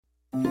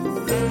From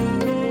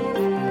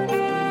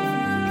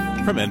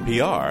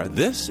NPR,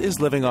 this is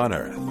Living on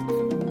Earth.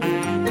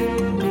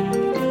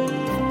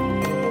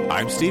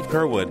 I'm Steve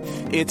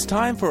Curwood. It's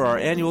time for our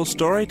annual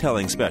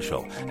storytelling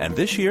special, and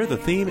this year the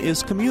theme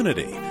is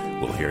community.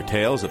 We'll hear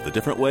tales of the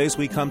different ways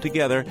we come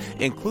together,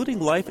 including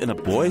life in a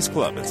boys'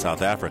 club in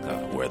South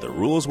Africa, where the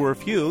rules were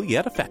few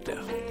yet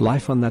effective.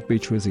 Life on that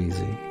beach was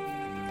easy.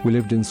 We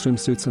lived in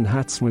swimsuits and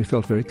hats, and we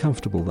felt very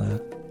comfortable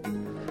there,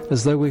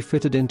 as though we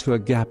fitted into a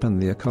gap in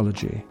the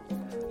ecology,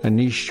 a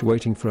niche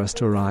waiting for us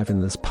to arrive in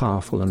this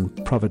powerful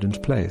and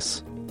provident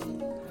place.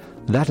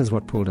 That is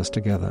what pulled us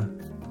together.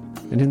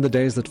 And in the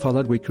days that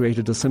followed, we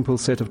created a simple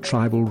set of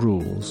tribal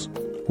rules.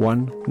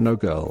 1, no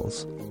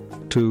girls.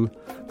 2,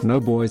 no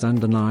boys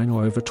under 9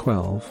 or over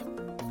 12.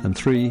 And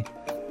 3,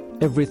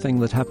 everything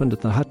that happened at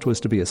the hut was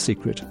to be a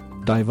secret,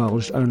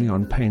 divulged only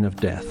on pain of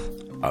death.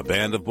 A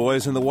band of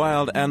boys in the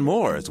wild and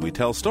more as we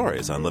tell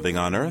stories on Living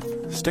on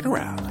Earth. Stick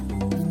around.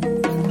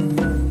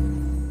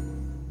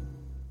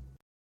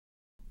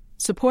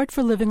 Support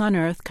for Living on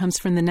Earth comes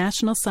from the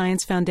National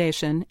Science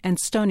Foundation and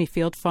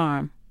Stonyfield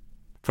Farm.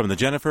 From the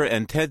Jennifer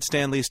and Ted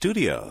Stanley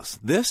Studios,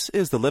 this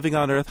is the Living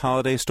on Earth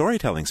Holiday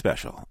Storytelling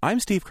Special. I'm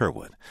Steve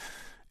Curwood.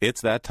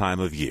 It's that time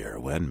of year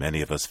when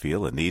many of us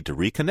feel a need to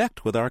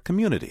reconnect with our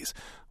communities,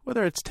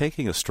 whether it's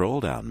taking a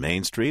stroll down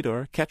Main Street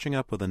or catching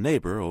up with a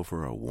neighbor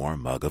over a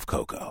warm mug of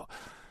cocoa.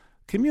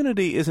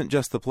 Community isn't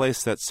just the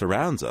place that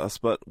surrounds us,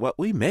 but what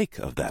we make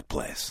of that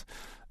place.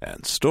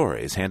 And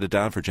stories handed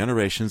down for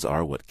generations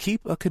are what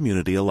keep a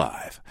community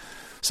alive.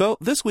 So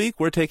this week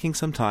we're taking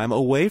some time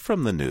away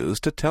from the news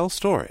to tell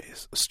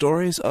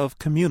stories of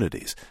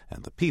communities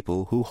and the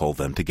people who hold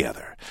them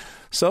together.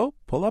 So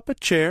pull up a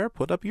chair,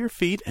 put up your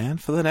feet,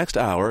 and for the next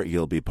hour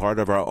you'll be part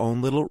of our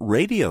own little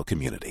radio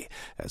community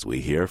as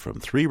we hear from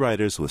 3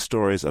 writers with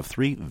stories of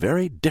 3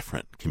 very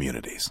different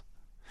communities.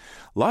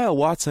 Lyle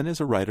Watson is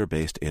a writer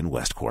based in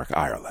West Cork,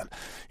 Ireland.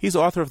 He's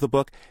author of the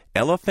book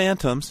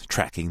Elephantums,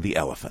 Tracking the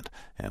Elephant,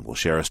 and will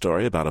share a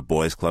story about a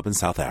boys' club in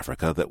South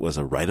Africa that was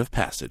a rite of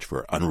passage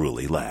for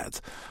unruly lads.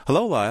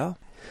 Hello, Lyle.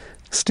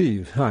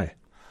 Steve, hi.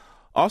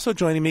 Also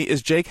joining me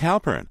is Jake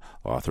Halpern,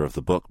 author of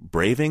the book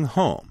Braving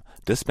Home,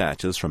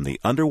 Dispatches from the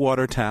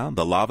Underwater Town,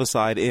 the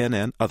Lavaside Inn,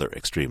 and other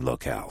extreme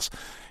locales.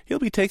 He'll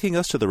be taking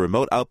us to the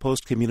remote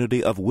outpost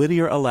community of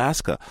Whittier,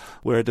 Alaska,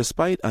 where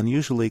despite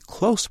unusually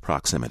close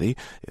proximity,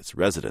 its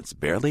residents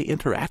barely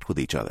interact with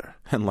each other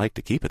and like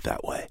to keep it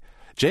that way.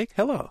 Jake,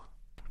 hello.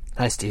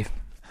 Hi, Steve.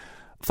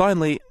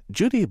 Finally,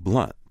 Judy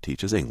Blunt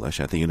teaches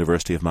English at the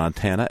University of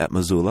Montana at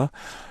Missoula.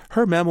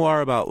 Her memoir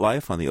about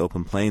life on the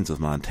open plains of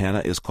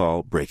Montana is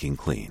called Breaking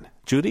Clean.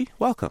 Judy,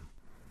 welcome.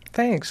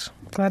 Thanks.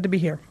 Glad to be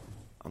here.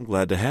 I'm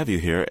glad to have you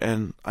here,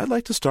 and I'd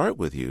like to start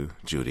with you,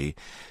 Judy.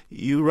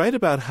 You write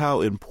about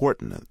how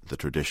important the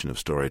tradition of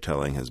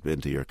storytelling has been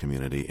to your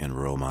community in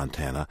rural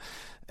Montana.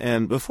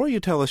 And before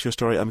you tell us your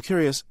story, I'm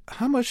curious,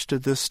 how much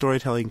did this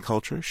storytelling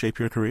culture shape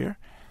your career?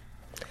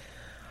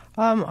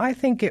 I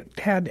think it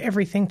had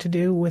everything to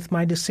do with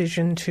my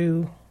decision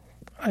to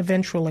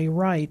eventually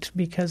write,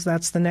 because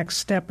that's the next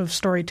step of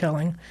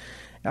storytelling.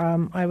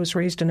 I was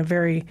raised in a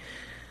very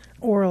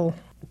oral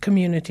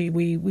community.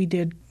 We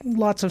did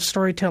lots of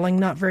storytelling,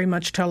 not very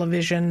much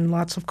television,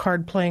 lots of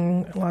card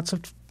playing, lots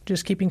of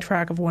just keeping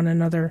track of one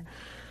another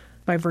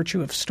by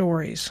virtue of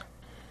stories.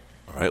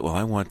 All right, well,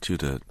 I want you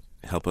to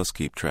help us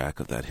keep track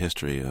of that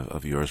history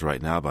of yours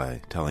right now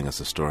by telling us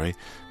a story.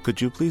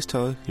 Could you please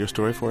tell your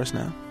story for us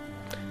now?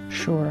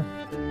 Sure.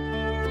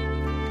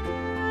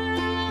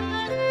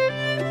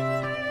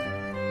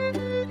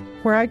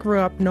 Where I grew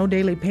up, no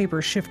daily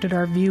paper shifted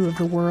our view of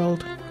the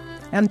world,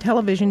 and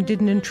television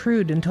didn't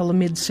intrude until the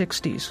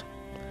mid-'60s.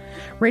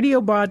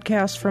 Radio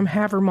broadcasts from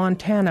Havre,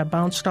 Montana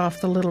bounced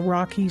off the Little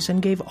Rockies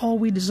and gave all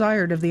we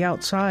desired of the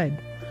outside: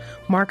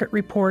 market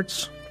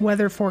reports,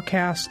 weather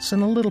forecasts,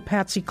 and a little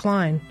Patsy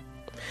Cline.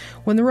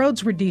 When the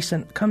roads were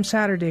decent, come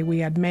Saturday we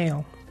had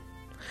mail.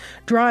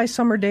 Dry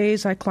summer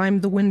days, I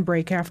climbed the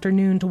windbreak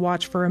afternoon to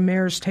watch for a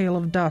mare's tail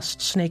of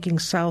dust snaking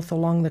south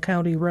along the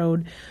county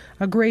road,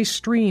 a gray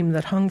stream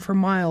that hung for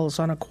miles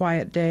on a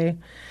quiet day,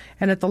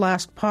 and at the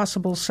last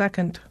possible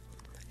second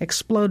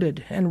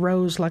exploded and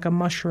rose like a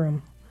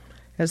mushroom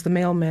as the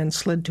mailman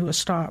slid to a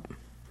stop.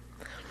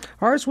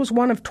 Ours was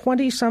one of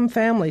 20-some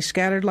families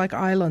scattered like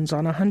islands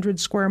on 100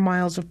 square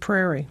miles of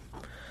prairie.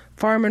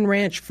 Farm and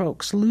ranch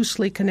folks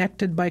loosely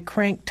connected by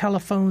cranked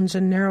telephones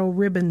and narrow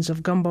ribbons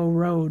of Gumbo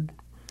Road.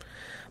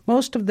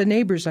 Most of the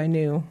neighbors I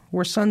knew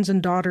were sons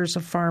and daughters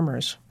of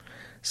farmers,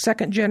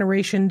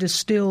 second-generation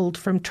distilled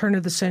from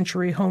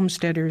turn-of-the-century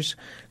homesteaders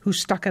who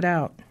stuck it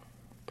out.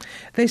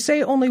 They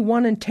say only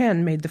 1 in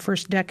 10 made the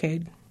first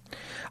decade.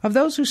 Of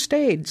those who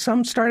stayed,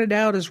 some started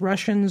out as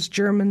Russians,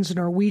 Germans,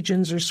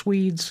 Norwegians, or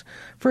Swedes,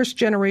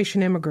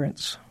 first-generation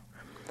immigrants.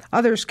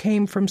 Others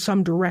came from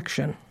some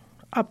direction,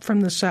 up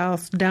from the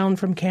south, down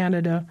from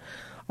Canada,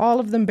 all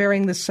of them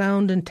bearing the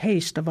sound and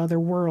taste of other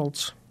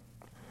worlds.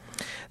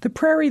 The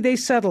prairie they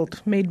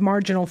settled made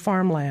marginal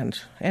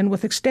farmland, and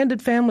with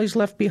extended families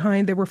left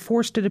behind, they were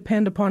forced to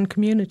depend upon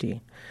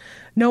community.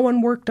 No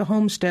one worked a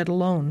homestead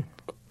alone.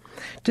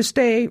 To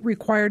stay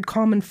required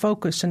common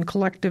focus and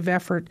collective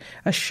effort,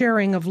 a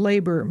sharing of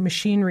labor,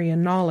 machinery,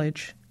 and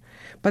knowledge.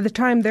 By the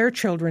time their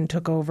children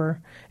took over,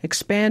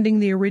 expanding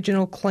the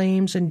original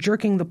claims and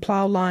jerking the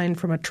plow line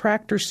from a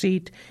tractor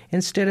seat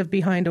instead of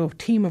behind a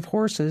team of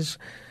horses,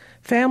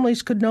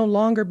 families could no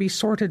longer be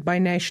sorted by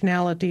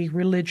nationality,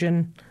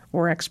 religion,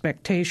 or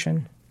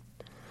expectation.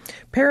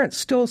 Parents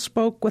still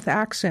spoke with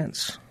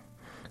accents,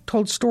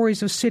 told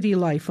stories of city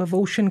life, of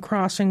ocean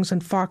crossings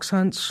and fox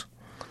hunts,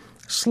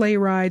 sleigh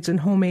rides and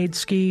homemade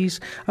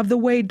skis, of the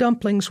way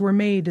dumplings were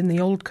made in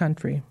the old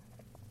country.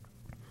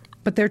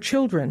 But their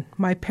children,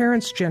 my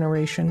parents'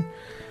 generation,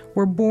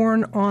 were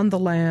born on the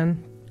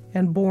land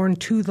and born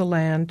to the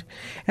land,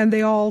 and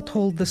they all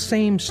told the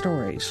same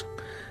stories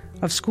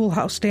of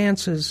schoolhouse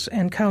dances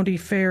and county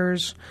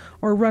fairs,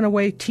 or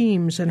runaway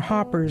teams and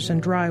hoppers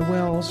and dry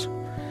wells.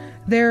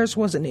 Theirs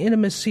was an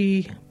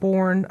intimacy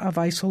born of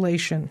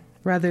isolation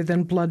rather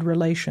than blood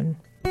relation.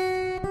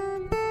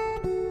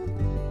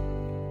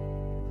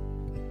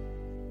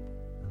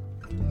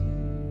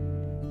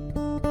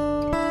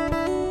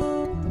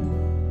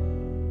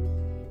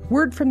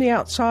 Word from the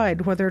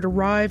outside, whether it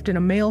arrived in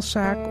a mail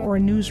sack or a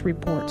news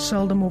report,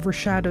 seldom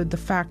overshadowed the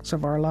facts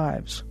of our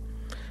lives.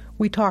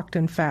 We talked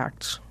in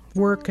facts,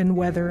 work and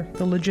weather,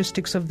 the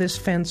logistics of this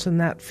fence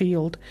and that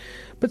field,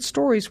 but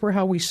stories were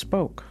how we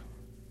spoke.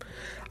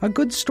 A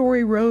good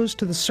story rose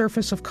to the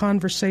surface of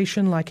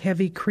conversation like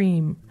heavy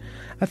cream,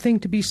 a thing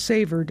to be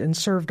savored and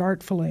served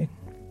artfully.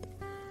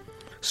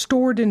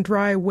 Stored in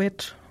dry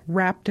wit,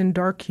 wrapped in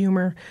dark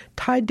humor,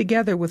 tied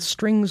together with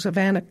strings of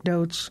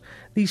anecdotes,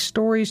 these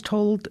stories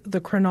told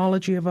the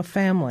chronology of a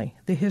family,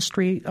 the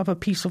history of a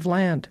piece of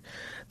land,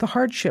 the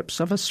hardships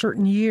of a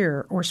certain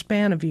year or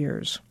span of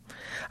years,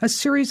 a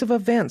series of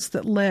events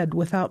that led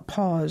without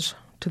pause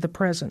to the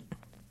present.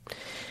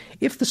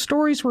 If the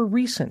stories were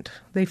recent,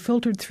 they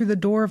filtered through the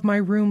door of my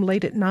room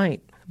late at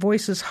night,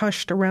 voices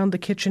hushed around the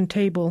kitchen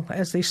table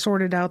as they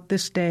sorted out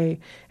this day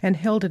and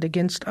held it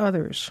against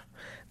others,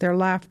 their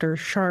laughter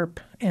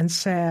sharp and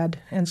sad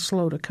and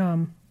slow to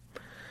come.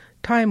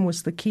 Time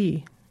was the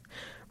key.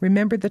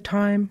 Remembered the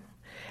time,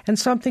 and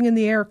something in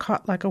the air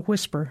caught like a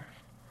whisper.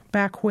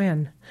 Back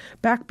when?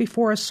 Back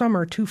before a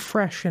summer too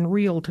fresh and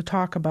real to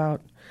talk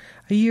about.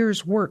 A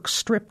year's work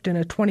stripped in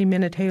a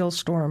 20-minute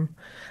hailstorm.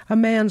 A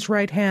man's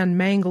right hand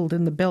mangled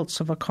in the belts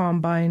of a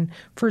combine,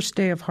 first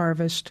day of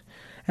harvest.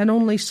 An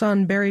only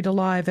son buried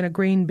alive in a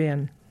grain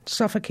bin,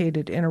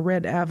 suffocated in a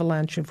red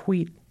avalanche of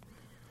wheat.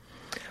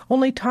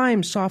 Only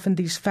time softened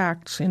these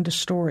facts into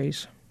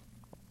stories.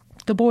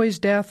 The boy's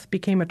death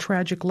became a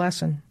tragic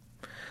lesson.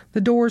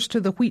 The doors to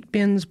the wheat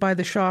bins by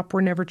the shop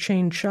were never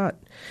chained shut,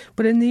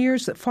 but in the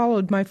years that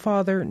followed, my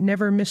father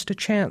never missed a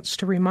chance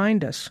to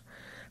remind us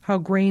how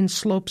grain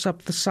slopes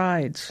up the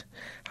sides,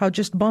 how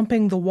just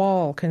bumping the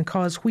wall can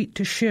cause wheat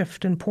to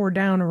shift and pour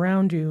down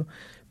around you,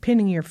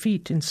 pinning your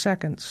feet in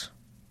seconds.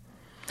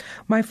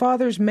 My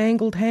father's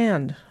mangled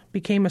hand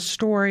became a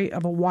story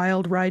of a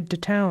wild ride to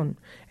town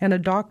and a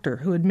doctor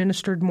who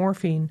administered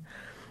morphine,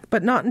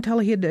 but not until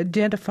he had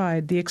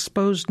identified the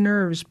exposed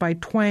nerves by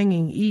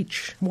twanging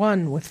each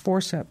one with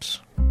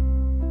forceps.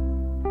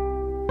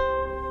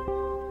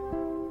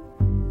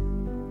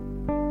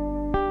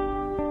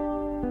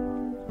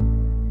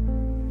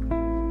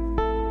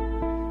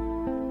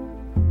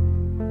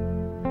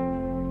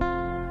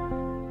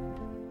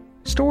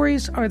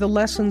 Stories are the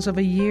lessons of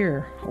a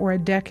year or a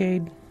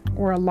decade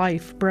or a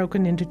life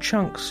broken into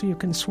chunks you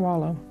can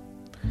swallow.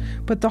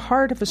 But the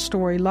heart of a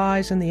story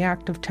lies in the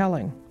act of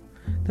telling,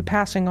 the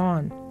passing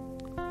on.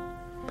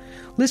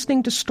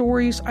 Listening to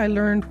stories, I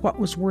learned what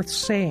was worth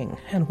saying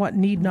and what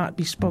need not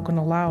be spoken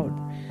aloud.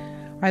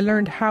 I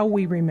learned how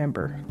we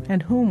remember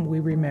and whom we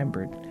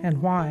remembered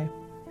and why.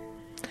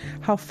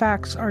 How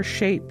facts are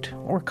shaped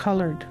or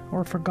colored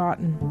or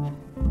forgotten.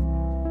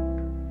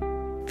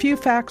 Few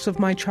facts of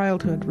my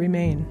childhood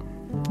remain.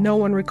 No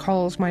one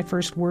recalls my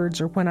first words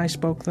or when I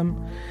spoke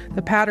them.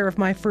 The patter of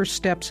my first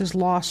steps is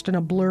lost in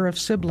a blur of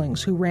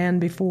siblings who ran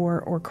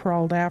before or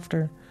crawled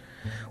after.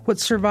 What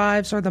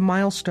survives are the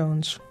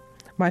milestones,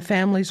 my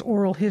family's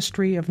oral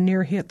history of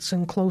near hits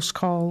and close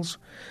calls,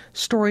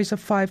 stories of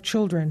 5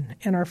 children,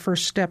 and our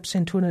first steps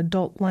into an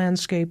adult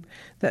landscape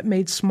that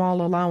made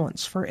small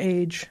allowance for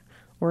age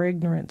or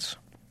ignorance.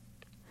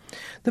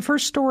 The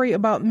first story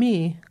about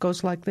me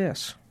goes like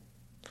this.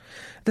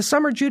 The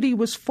summer Judy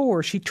was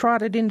 4, she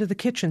trotted into the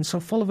kitchen so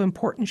full of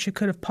importance you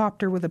could have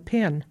popped her with a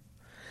pin.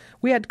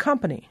 We had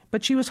company,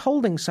 but she was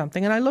holding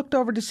something, and I looked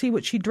over to see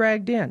what she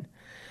dragged in.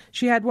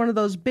 She had one of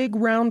those big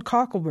round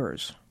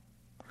cockleburs.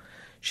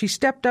 She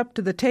stepped up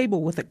to the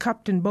table with it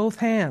cupped in both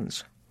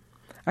hands.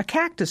 A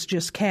cactus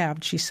just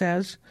calved, she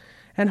says,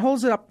 and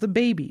holds it up the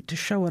baby to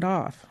show it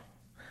off.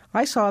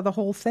 I saw the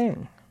whole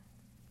thing.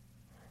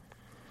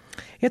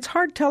 It's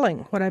hard telling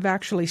what I've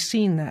actually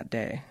seen that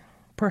day.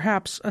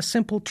 Perhaps a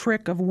simple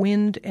trick of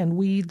wind and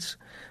weeds,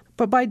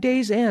 but by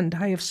day's end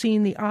I have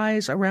seen the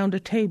eyes around a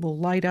table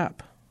light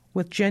up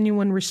with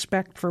genuine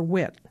respect for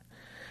wit,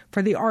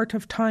 for the art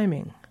of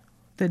timing,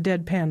 the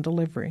deadpan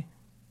delivery.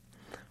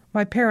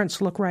 My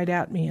parents look right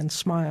at me and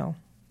smile.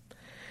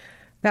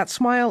 That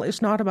smile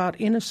is not about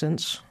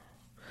innocence.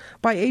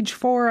 By age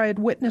 4, I had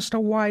witnessed a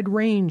wide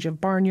range of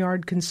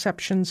barnyard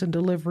conceptions and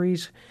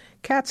deliveries.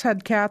 Cats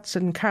had cats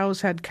and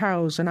cows had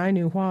cows, and I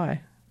knew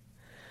why.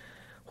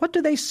 What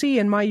do they see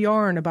in my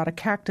yarn about a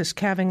cactus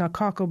calving a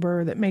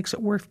cocklebur that makes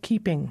it worth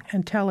keeping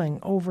and telling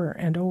over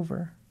and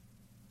over?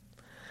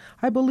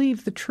 I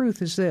believe the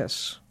truth is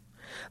this.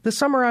 The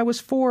summer I was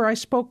 4, I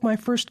spoke my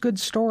first good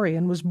story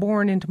and was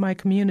born into my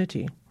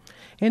community,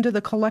 into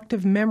the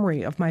collective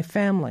memory of my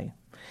family,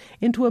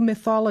 into a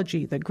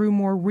mythology that grew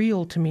more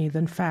real to me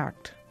than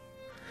fact.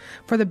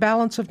 For the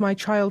balance of my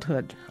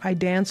childhood, I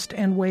danced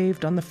and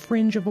waved on the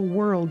fringe of a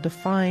world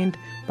defined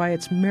by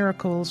its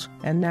miracles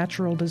and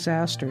natural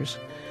disasters,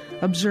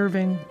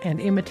 observing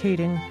and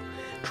imitating,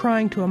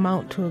 trying to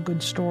amount to a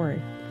good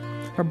story,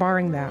 or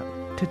barring that,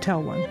 to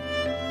tell one.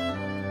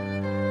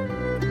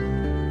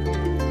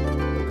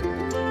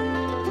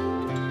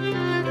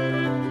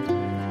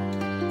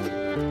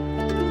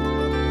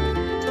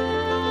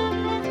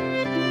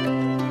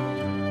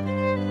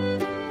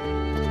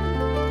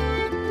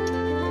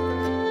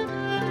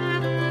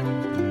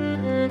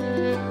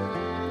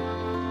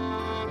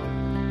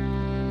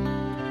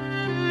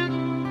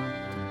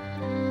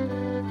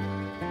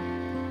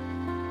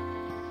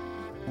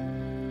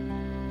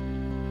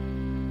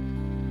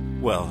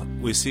 Well,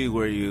 we see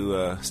where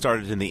you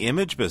started in the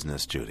image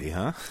business, Judy,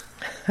 huh?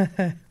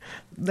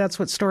 That's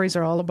what stories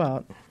are all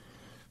about.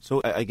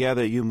 So I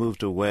gather you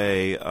moved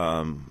away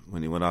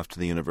when you went off to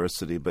the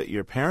university, but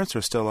your parents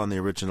are still on the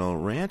original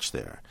ranch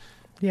there.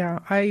 Yeah,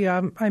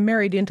 I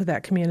married into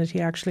that community,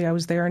 actually. I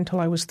was there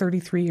until I was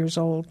 33 years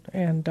old,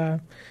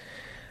 and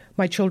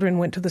my children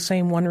went to the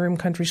same one-room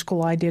country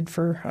school I did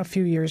for a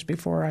few years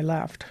before I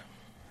left.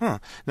 Huh.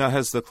 Now,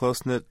 has the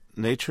close-knit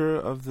nature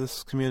of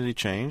this community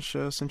changed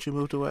since you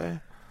moved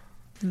away?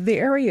 The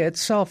area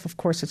itself, of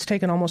course, it's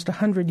taken almost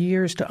 100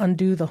 years to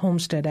undo the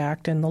Homestead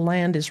Act, and the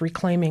land is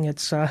reclaiming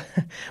its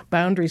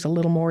boundaries a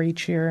little more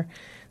each year.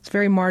 It's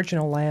very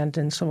marginal land,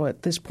 and so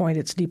at this point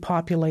it's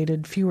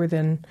depopulated. Fewer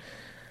than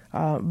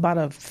about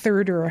a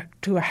third or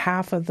to a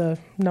half of the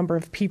number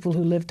of people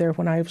who lived there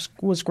when I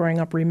was growing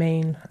up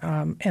remain,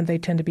 and they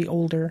tend to be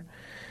older.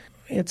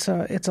 It's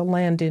a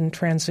land in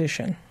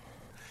transition.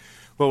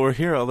 Well, we're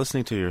here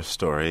listening to your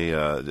story,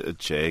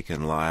 Jake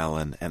and Lyle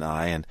and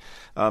I.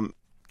 And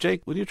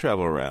Jake, when you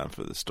travel around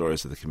for the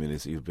stories of the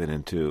communities that you've been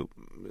into,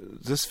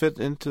 does this fit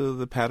into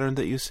the pattern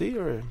that you see?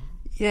 Or?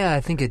 Yeah,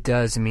 I think it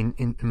does. I mean,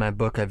 in my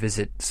book, I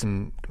visit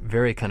some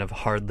very kind of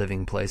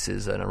hard-living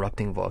places, an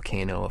erupting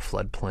volcano, a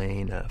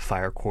floodplain, a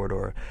fire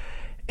corridor.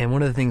 And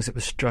one of the things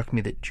that struck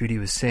me that Judy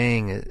was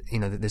saying,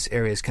 that this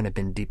area has kind of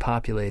been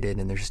depopulated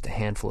and there's just a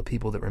handful of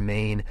people that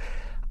remain.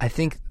 I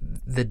think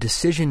the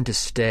decision to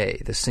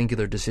stay, the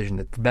singular decision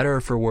that for better or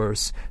for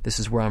worse, this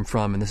is where I'm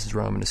from and this is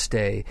where I'm going to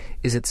stay,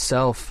 is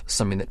itself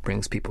something that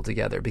brings people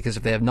together. Because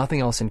if they have nothing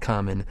else in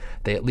common,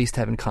 they at least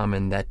have in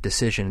common that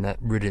decision, that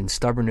rooted in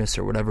stubbornness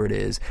or whatever it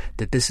is,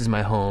 that this is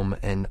my home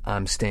and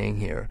I'm staying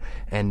here.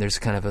 And there's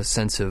kind of a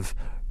sense of,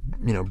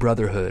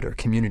 brotherhood or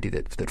community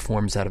that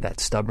forms out of that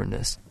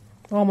stubbornness.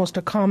 Almost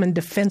a common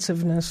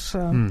defensiveness,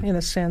 in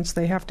a sense.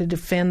 They have to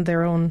defend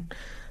their own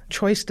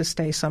choice to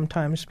stay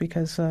sometimes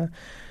because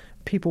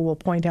people will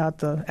point out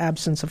the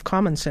absence of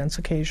common sense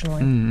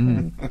occasionally.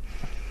 Mm-hmm.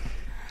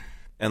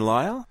 And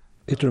Lyle?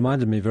 It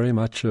reminded me very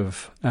much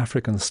of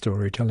African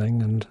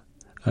storytelling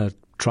and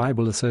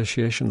tribal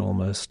association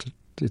almost.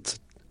 It's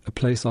a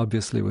place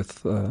obviously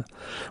with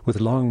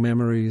long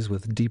memories,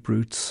 with deep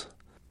roots.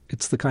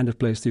 It's the kind of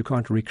place that you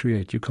can't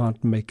recreate, you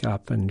can't make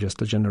up in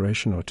just a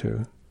generation or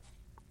two.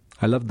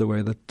 I loved the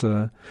way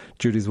that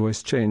Judy's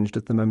voice changed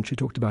at the moment she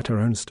talked about her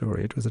own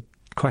story. It was a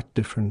quite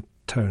different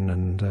tone,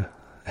 and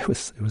it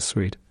was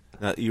sweet.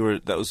 That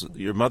was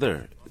your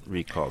mother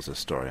recalls this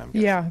story, I'm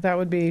guessing. Yeah, that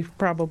would be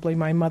probably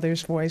my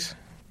mother's voice,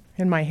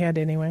 in my head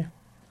anyway.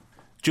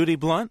 Judy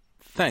Blunt,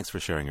 thanks for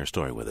sharing your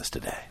story with us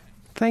today.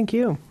 Thank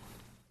you.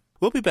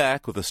 We'll be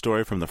back with a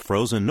story from the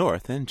frozen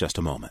north in just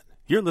a moment.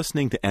 You're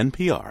listening to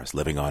NPR's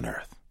Living on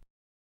Earth.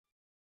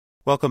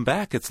 Welcome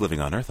back. It's Living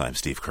on Earth. I'm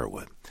Steve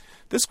Curwood.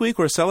 This week,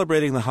 we're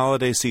celebrating the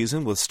holiday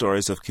season with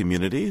stories of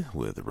community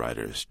with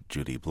writers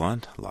Judy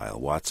Blunt, Lyle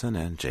Watson,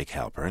 and Jake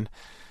Halpern.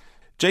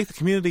 Jake, the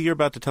community you're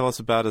about to tell us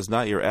about is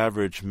not your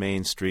average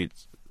Main Street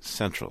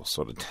Central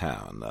sort of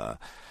town.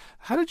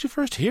 How did you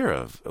first hear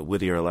of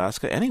Whittier,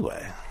 Alaska,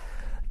 anyway?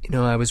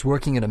 I was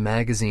working at a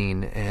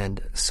magazine,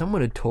 and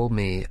someone had told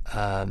me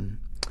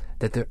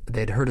that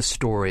they'd heard a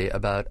story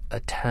about a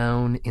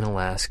town in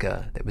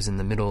Alaska that was in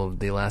the middle of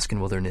the Alaskan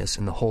wilderness,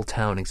 and the whole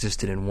town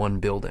existed in one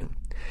building.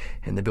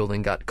 And the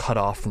building got cut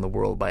off from the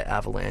world by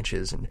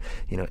avalanches and,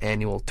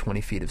 annual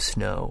 20 feet of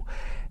snow.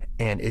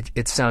 And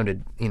it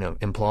sounded,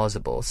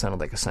 implausible. It sounded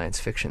like a science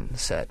fiction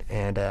set.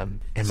 And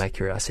my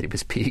curiosity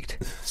was piqued.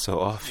 So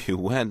off you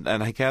went.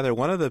 And I gather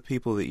one of the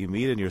people that you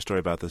meet in your story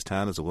about this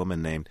town is a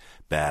woman named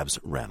Babs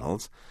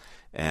Reynolds.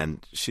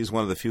 And she's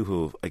one of the few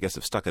who, I guess,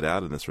 have stuck it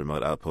out in this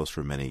remote outpost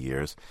for many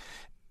years.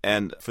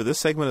 And for this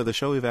segment of the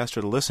show, we've asked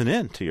her to listen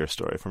in to your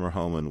story from her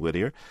home in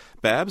Whittier.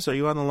 Babs, are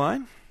you on the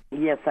line?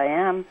 Yes, I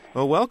am.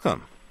 Well,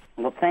 welcome.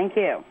 Well, thank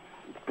you.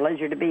 It's a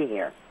pleasure to be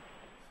here.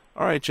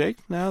 All right, Jake,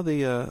 now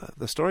the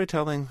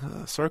storytelling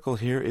circle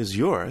here is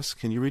yours.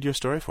 Can you read your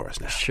story for us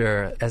now?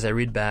 Sure. As I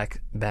read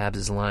back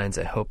Babs' lines,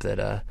 I hope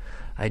that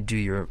I do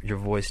your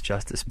voice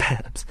justice,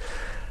 Babs.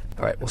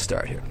 All right, we'll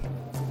start here.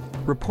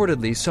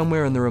 Reportedly,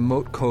 somewhere in the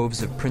remote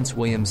coves of Prince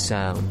William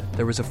Sound,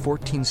 there was a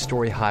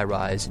 14-story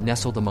high-rise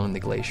nestled among the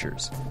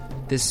glaciers.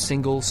 This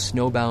single,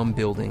 snowbound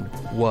building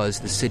was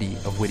the city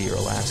of Whittier,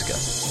 Alaska.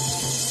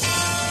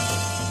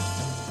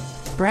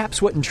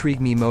 Perhaps what intrigued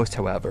me most,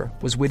 however,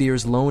 was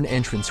Whittier's lone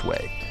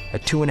entranceway, a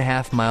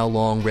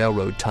 2.5-mile-long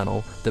railroad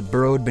tunnel that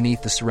burrowed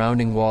beneath the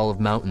surrounding wall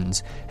of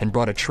mountains and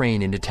brought a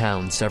train into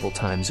town several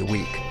times a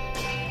week.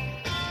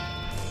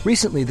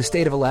 Recently, the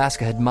state of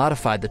Alaska had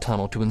modified the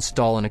tunnel to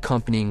install an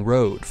accompanying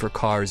road for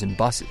cars and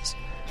buses.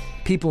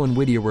 People in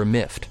Whittier were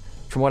miffed.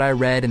 From what I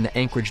read in the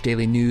Anchorage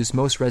Daily News,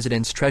 most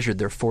residents treasured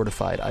their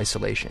fortified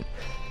isolation.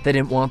 They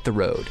didn't want the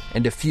road,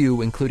 and a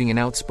few, including an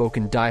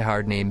outspoken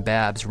diehard named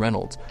Babs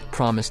Reynolds,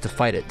 promised to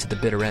fight it to the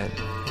bitter end.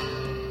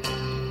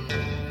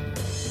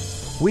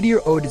 Whittier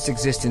owed its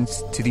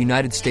existence to the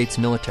United States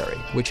military,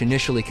 which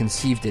initially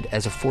conceived it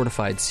as a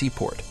fortified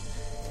seaport.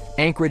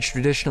 Anchorage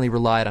traditionally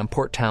relied on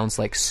port towns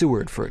like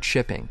Seward for its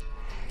shipping.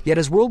 Yet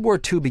as World War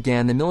II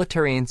began, the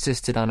military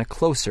insisted on a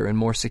closer and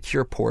more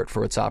secure port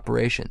for its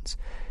operations.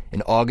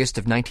 In August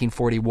of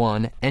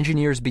 1941,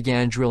 engineers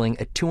began drilling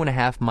a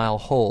 2.5-mile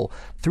hole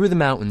through the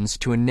mountains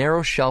to a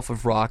narrow shelf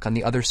of rock on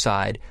the other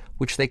side,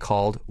 which they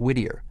called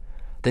Whittier.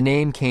 The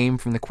name came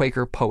from the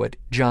Quaker poet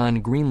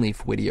John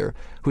Greenleaf Whittier,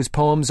 whose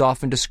poems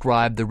often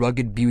described the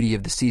rugged beauty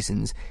of the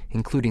seasons,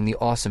 including the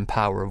awesome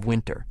power of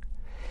winter.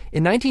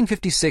 In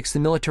 1956,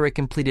 the military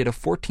completed a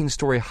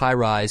 14-story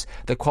high-rise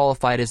that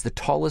qualified as the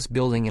tallest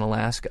building in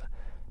Alaska.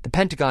 The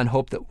Pentagon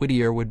hoped that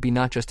Whittier would be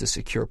not just a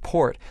secure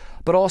port,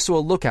 but also a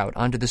lookout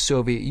onto the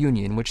Soviet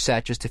Union, which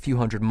sat just a few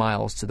hundred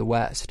miles to the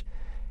west.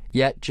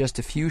 Yet, just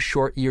a few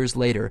short years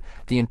later,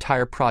 the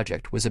entire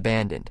project was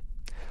abandoned.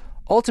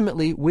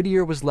 Ultimately,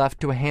 Whittier was left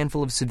to a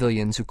handful of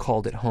civilians who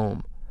called it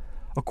home.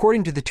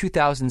 According to the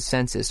 2000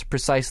 census,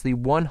 precisely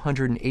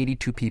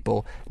 182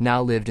 people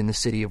now lived in the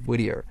city of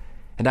Whittier,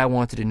 and I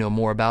wanted to know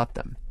more about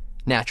them.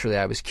 Naturally,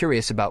 I was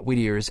curious about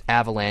Whittier's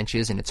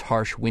avalanches and its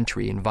harsh,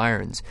 wintry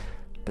environs,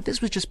 but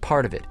this was just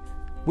part of it.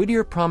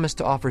 Whittier promised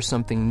to offer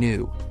something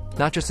new,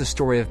 not just a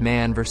story of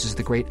man versus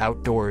the great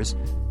outdoors,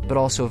 but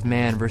also of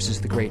man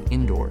versus the great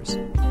indoors.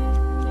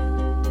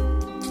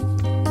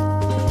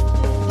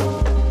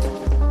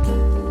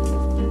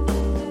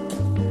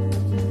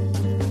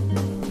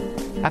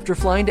 After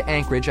flying to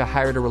Anchorage, I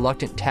hired a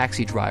reluctant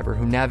taxi driver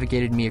who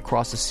navigated me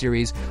across a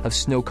series of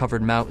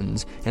snow-covered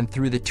mountains and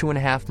through the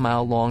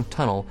 2.5-mile-long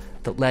tunnel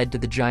that led to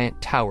the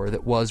giant tower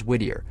that was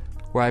Whittier,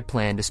 where I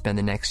planned to spend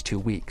the next 2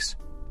 weeks.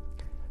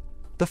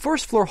 The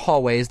first-floor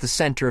hallway is the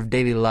center of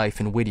daily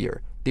life in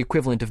Whittier, the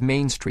equivalent of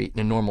Main Street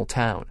in a normal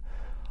town.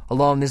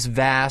 Along this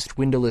vast,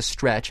 windowless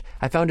stretch,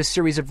 I found a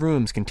series of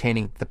rooms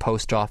containing the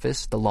post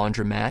office, the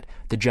laundromat,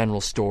 the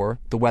general store,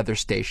 the weather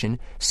station,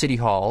 city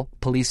hall,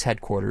 police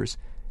headquarters,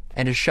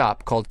 and a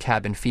shop called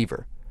Cabin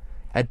Fever.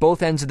 At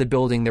both ends of the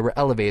building there were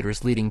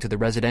elevators leading to the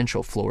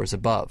residential floors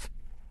above.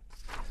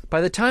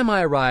 By the time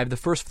I arrived, the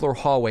first-floor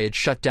hallway had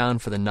shut down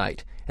for the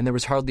night, and there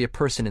was hardly a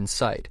person in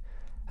sight.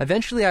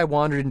 Eventually I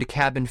wandered into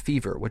Cabin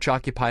Fever, which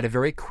occupied a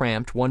very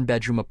cramped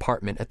one-bedroom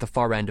apartment at the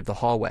far end of the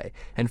hallway,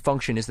 and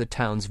functioned as the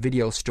town's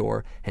video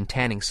store and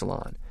tanning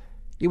salon.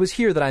 It was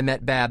here that I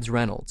met Babs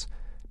Reynolds.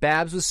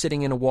 Babs was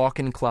sitting in a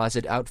walk-in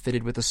closet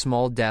outfitted with a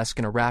small desk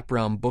and a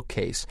wraparound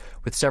bookcase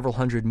with several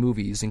hundred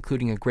movies,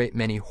 including a great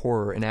many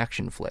horror and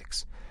action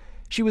flicks.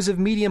 She was of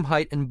medium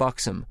height and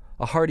buxom,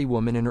 a hardy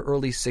woman in her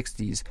early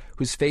 60s,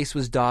 whose face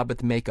was daubed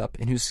with makeup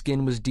and whose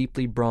skin was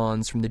deeply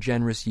bronzed from the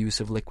generous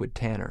use of liquid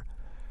tanner.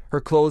 Her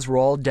clothes were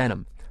all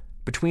denim.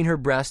 Between her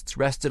breasts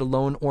rested a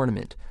lone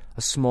ornament,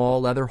 a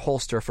small leather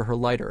holster for her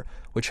lighter,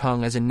 which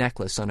hung as a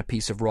necklace on a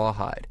piece of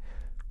rawhide.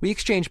 We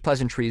exchanged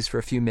pleasantries for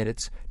a few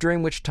minutes,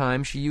 during which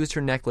time she used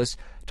her necklace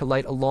to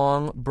light a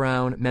long,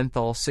 brown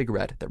menthol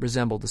cigarette that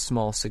resembled a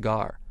small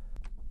cigar.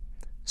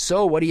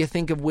 "So, what do you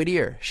think of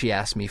Whittier?" she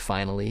asked me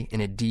finally, in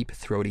a deep,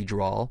 throaty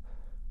drawl.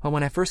 "Well,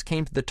 when I first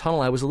came to the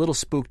tunnel, I was a little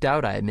spooked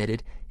out," I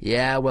admitted.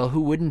 "Yeah, well,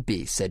 who wouldn't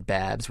be?" said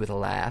Babs with a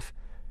laugh.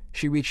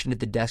 She reached into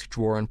the desk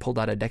drawer and pulled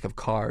out a deck of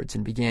cards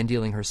and began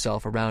dealing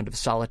herself a round of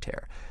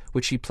solitaire,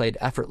 which she played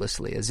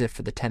effortlessly, as if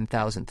for the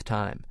 10,000th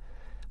time.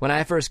 "When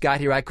I first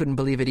got here, I couldn't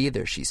believe it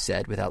either," she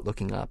said, without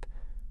looking up.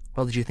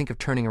 "Well, did you think of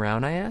turning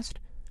around?" I asked.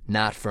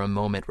 "Not for a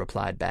moment,"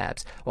 replied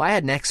Babs. "Well, I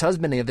had an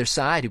ex-husband on the other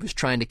side who was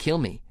trying to kill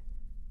me."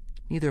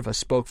 Neither of us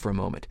spoke for a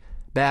moment.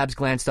 Babs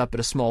glanced up at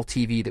a small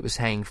TV that was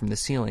hanging from the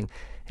ceiling,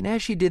 and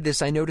as she did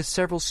this, I noticed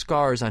several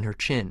scars on her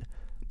chin.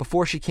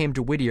 Before she came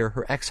to Whittier,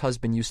 her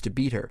ex-husband used to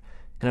beat her,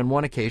 and on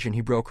one occasion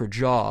he broke her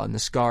jaw, and the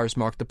scars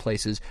marked the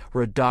places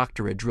where a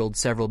doctor had drilled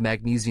several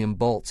magnesium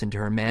bolts into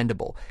her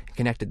mandible and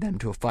connected them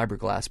to a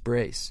fiberglass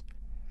brace.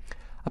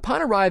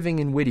 Upon arriving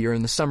in Whittier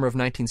in the summer of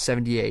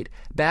 1978,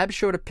 Babs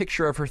showed a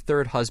picture of her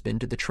third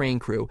husband to the train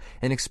crew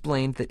and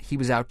explained that he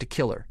was out to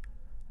kill her.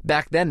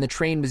 Back then, the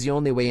train was the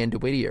only way into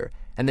Whittier,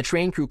 and the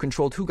train crew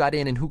controlled who got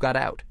in and who got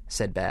out,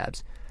 said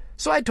Babs.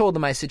 So I told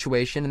them my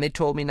situation, and they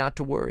told me not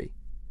to worry.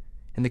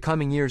 In the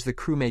coming years, the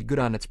crew made good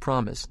on its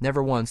promise,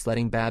 never once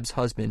letting Babs'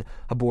 husband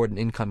aboard an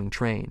incoming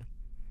train.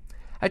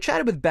 I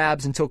chatted with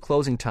Babs until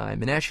closing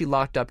time, and as she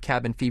locked up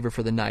Cabin Fever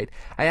for the night,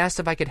 I asked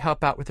if I could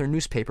help out with her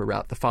newspaper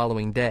route the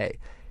following day.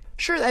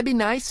 Sure, that'd be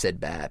nice, said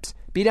Babs.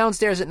 Be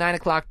downstairs at 9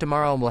 o'clock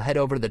tomorrow and we'll head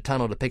over to the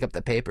tunnel to pick up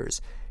the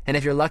papers. And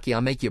if you're lucky, I'll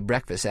make you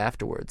breakfast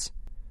afterwards.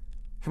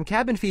 From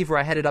Cabin Fever,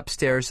 I headed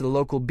upstairs to the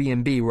local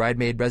B&B where I'd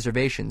made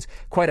reservations,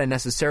 quite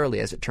unnecessarily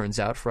as it turns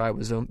out, for I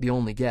was the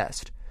only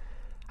guest.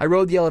 I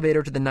rode the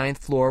elevator to the 9th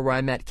floor where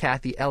I met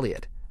Kathy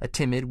Elliott, a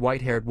timid,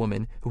 white-haired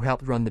woman who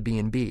helped run the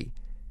B&B.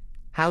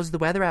 How's the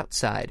weather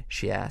outside?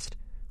 She asked.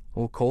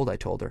 Oh, cold, I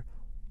told her.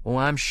 Oh,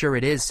 I'm sure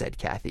it is, said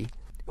Kathy,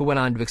 who went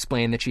on to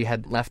explain that she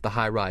hadn't left the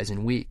high-rise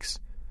in weeks.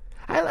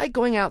 I like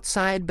going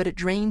outside, but it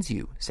drains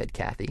you, said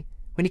Kathy.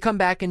 When you come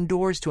back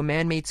indoors to a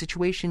man-made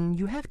situation,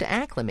 you have to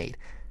acclimate.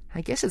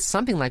 I guess it's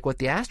something like what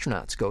the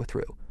astronauts go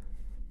through.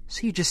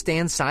 So you just stay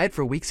inside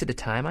for weeks at a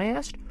time, I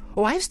asked.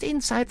 Oh, I've stayed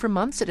inside for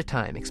months at a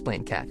time,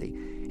 explained Kathy.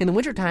 In the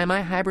wintertime,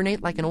 I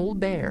hibernate like an old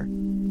bear.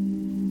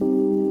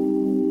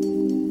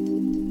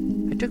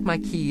 I took my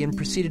key and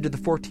proceeded to the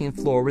 14th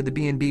floor where the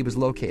B&B was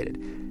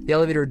located. The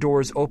elevator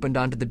doors opened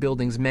onto the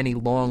building's many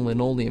long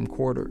linoleum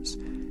corridors.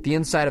 The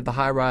inside of the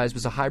high-rise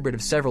was a hybrid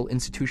of several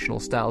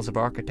institutional styles of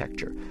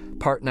architecture,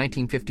 part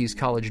 1950s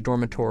college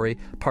dormitory,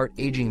 part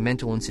aging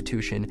mental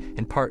institution,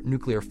 and part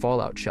nuclear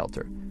fallout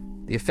shelter,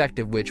 the effect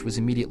of which was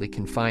immediately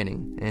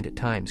confining and at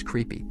times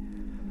creepy.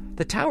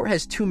 The tower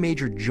has two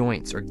major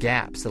joints or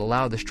gaps that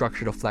allow the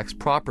structure to flex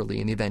properly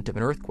in the event of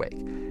an earthquake.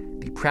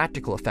 The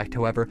practical effect,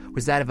 however,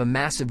 was that of a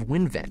massive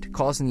wind vent,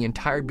 causing the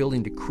entire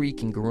building to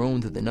creak and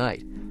groan through the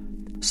night.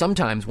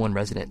 Sometimes, one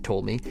resident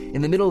told me,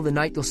 in the middle of the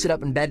night you'll sit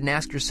up in bed and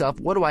ask yourself,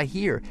 what do I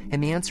hear?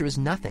 And the answer is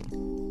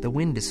nothing. The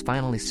wind is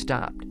finally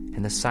stopped,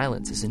 and the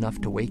silence is enough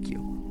to wake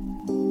you.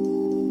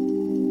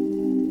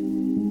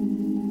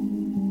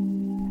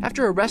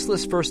 After a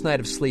restless first night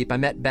of sleep, I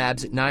met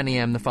Babs at 9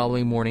 a.m. the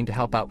following morning to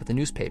help out with the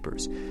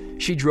newspapers.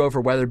 She drove her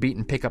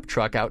weather-beaten pickup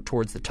truck out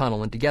towards the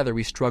tunnel, and together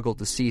we struggled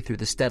to see through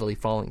the steadily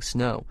falling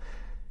snow.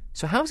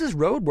 So how's this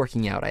road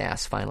working out? I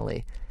asked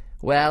finally.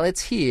 Well,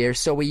 it's here,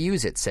 so we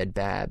use it, said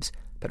Babs.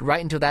 But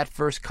right until that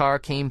first car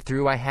came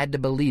through, I had to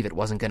believe it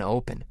wasn't going to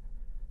open.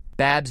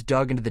 Babs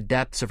dug into the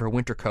depths of her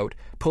winter coat,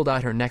 pulled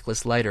out her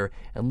necklace lighter,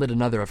 and lit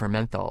another of her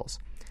menthols.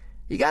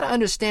 You gotta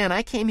understand,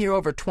 I came here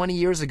over 20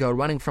 years ago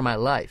running for my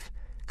life.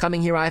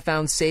 Coming here, I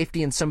found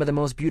safety in some of the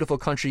most beautiful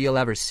country you'll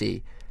ever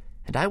see.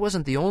 And I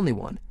wasn't the only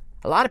one.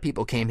 A lot of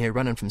people came here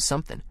running from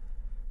something.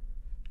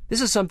 This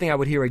is something I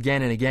would hear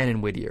again and again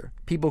in Whittier.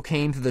 People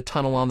came through the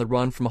tunnel on the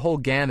run from a whole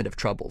gamut of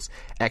troubles.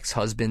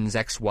 Ex-husbands,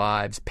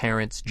 ex-wives,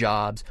 parents,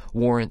 jobs,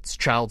 warrants,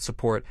 child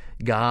support,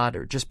 God,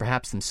 or just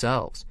perhaps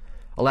themselves.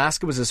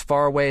 Alaska was as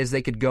far away as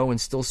they could go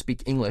and still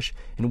speak English,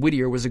 and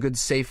Whittier was a good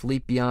safe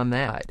leap beyond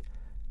that.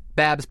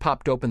 Babs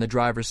popped open the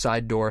driver's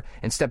side door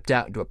and stepped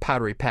out into a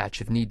powdery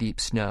patch of knee-deep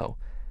snow.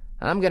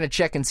 I'm going to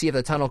check and see if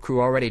the tunnel crew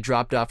already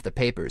dropped off the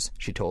papers,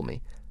 she told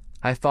me.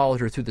 I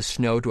followed her through the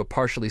snow to a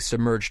partially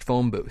submerged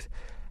phone booth.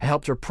 I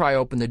helped her pry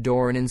open the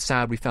door, and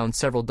inside we found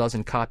several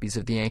dozen copies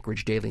of the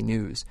Anchorage Daily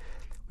News.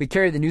 We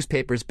carried the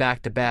newspapers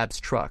back to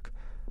Babs' truck.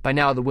 By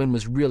now the wind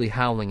was really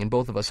howling, and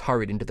both of us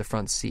hurried into the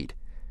front seat.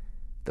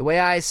 The way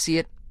I see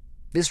it,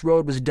 this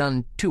road was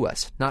done to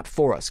us, not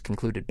for us,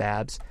 concluded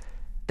Babs.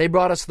 They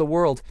brought us the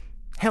world.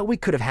 Hell, we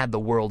could have had the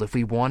world if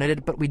we wanted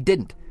it, but we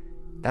didn't.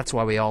 That's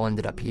why we all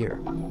ended up here.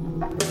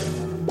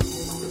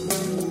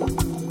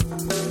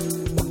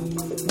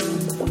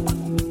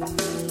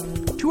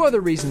 Two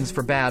other reasons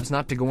for Babs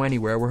not to go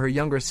anywhere were her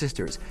younger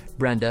sisters,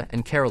 Brenda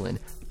and Carolyn,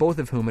 both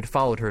of whom had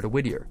followed her to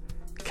Whittier.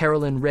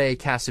 Carolyn Ray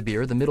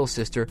Cassibier, the middle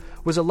sister,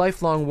 was a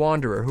lifelong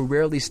wanderer who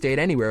rarely stayed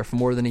anywhere for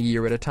more than a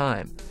year at a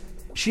time.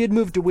 She had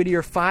moved to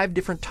Whittier 5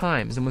 different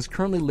times and was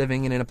currently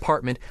living in an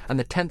apartment on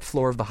the 10th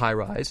floor of the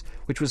high-rise,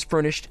 which was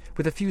furnished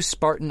with a few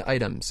Spartan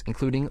items,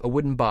 including a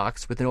wooden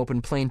box with an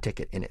open plane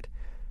ticket in it.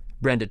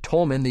 Brenda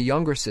Tolman, the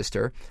younger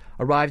sister,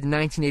 arrived in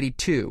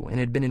 1982 and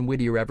had been in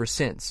Whittier ever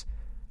since.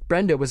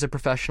 Brenda was a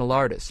professional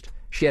artist.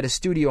 She had a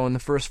studio on the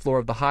first floor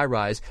of the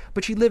high-rise,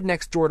 but she lived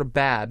next door to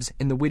Babs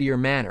in the Whittier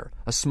Manor,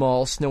 a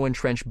small,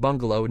 snow-entrenched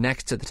bungalow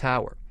next to the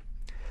tower.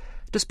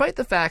 Despite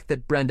the fact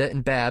that Brenda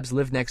and Babs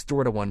lived next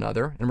door to one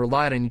another and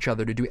relied on each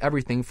other to do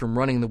everything from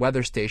running the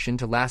weather station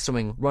to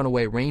lassoing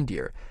runaway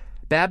reindeer,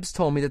 Babs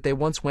told me that they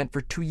once went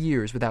for 2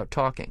 years without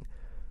talking.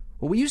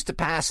 Well, we used to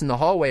pass in the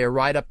hallway or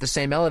ride up the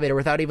same elevator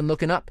without even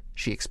looking up,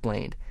 she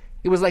explained.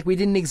 It was like we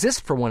didn't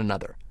exist for one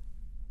another.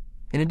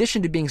 In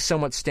addition to being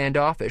somewhat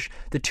standoffish,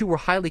 the two were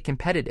highly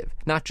competitive,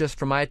 not just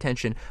for my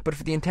attention, but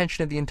for the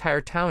attention of the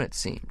entire town, it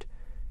seemed.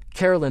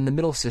 Carolyn, the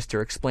middle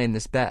sister, explained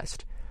this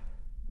best.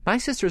 My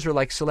sisters are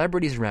like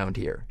celebrities around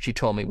here, she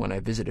told me when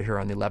I visited her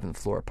on the 11th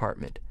floor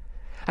apartment.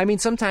 I mean,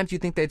 sometimes you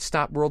think they'd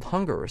stop world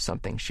hunger or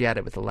something, she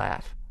added with a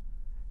laugh.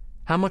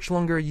 How much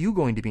longer are you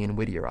going to be in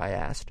Whittier, I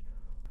asked.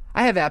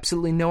 I have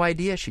absolutely no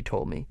idea, she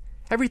told me.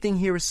 Everything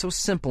here is so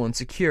simple and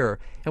secure,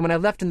 and when I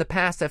left in the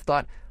past, I've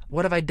thought,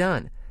 what have I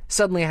done?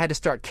 Suddenly I had to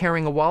start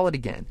carrying a wallet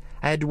again.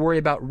 I had to worry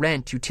about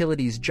rent,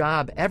 utilities,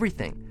 job,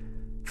 everything.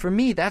 For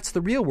me, that's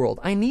the real world.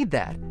 I need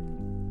that.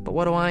 But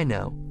what do I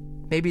know?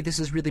 Maybe this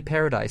is really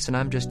paradise, and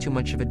I'm just too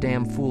much of a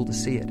damn fool to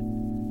see it.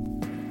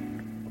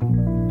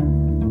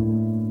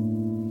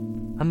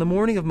 On the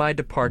morning of my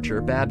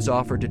departure, Babs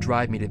offered to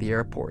drive me to the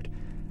airport.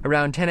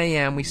 Around 10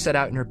 a.m., we set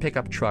out in her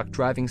pickup truck,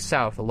 driving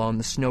south along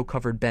the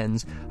snow-covered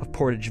bends of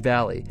Portage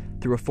Valley,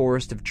 through a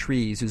forest of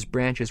trees whose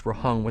branches were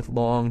hung with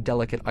long,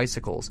 delicate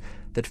icicles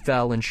that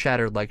fell and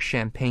shattered like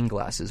champagne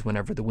glasses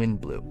whenever the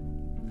wind blew.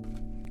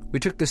 We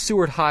took the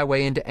Seward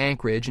Highway into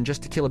Anchorage, and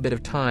just to kill a bit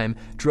of time,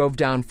 drove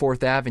down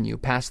 4th Avenue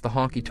past the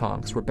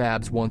honky-tonks where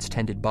Babs once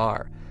tended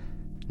bar.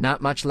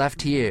 Not much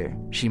left here,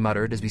 she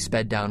muttered as we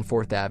sped down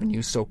 4th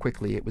Avenue so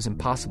quickly it was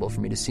impossible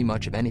for me to see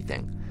much of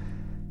anything.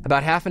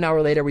 About half an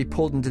hour later, we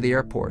pulled into the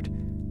airport.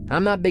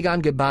 I'm not big on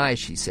goodbyes,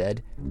 she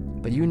said,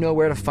 but you know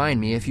where to find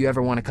me if you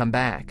ever want to come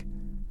back.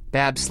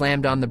 Babs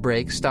slammed on the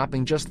brakes,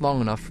 stopping just long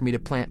enough for me to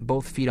plant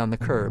both feet on the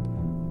curb,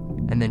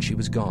 and then she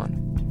was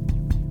gone.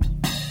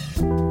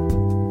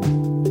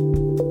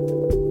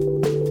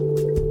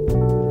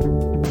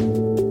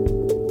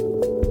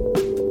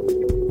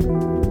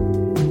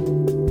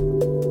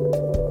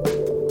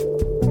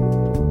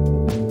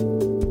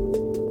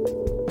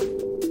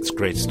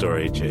 Great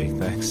story, Jake.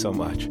 Thanks so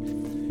much.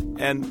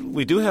 And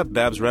we do have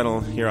Babs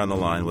Reynolds here on the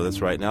line with us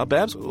right now.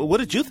 Babs, what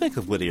did you think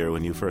of Whittier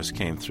when you first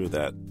came through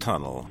that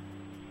tunnel?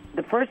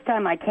 The first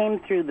time I came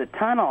through the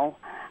tunnel,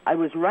 I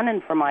was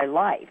running for my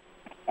life.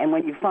 And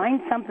when you find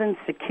something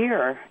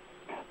secure,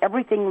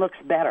 everything looks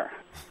better.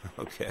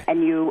 Okay.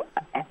 And you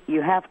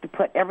have to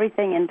put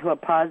everything into a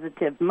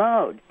positive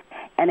mode.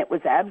 And it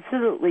was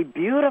absolutely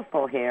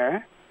beautiful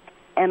here.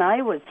 And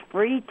I was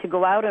free to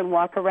go out and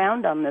walk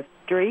around on the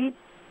street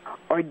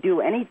or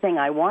do anything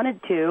I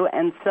wanted to.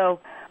 And so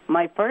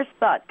my first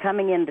thought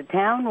coming into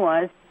town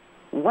was,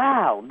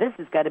 wow, this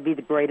has got to be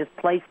the greatest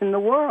place in the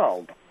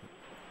world.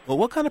 Well,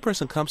 what kind of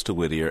person comes to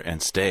Whittier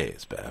and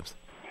stays, Babs?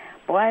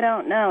 Well, I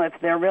don't know if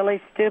they're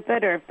really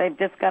stupid or if they've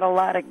just got a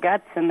lot of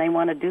guts and they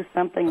want to do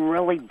something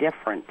really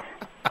different.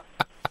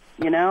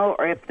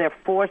 Or if they're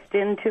forced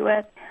into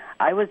it.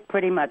 I was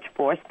pretty much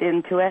forced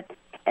into it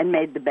and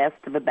made the best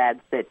of a bad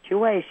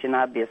situation.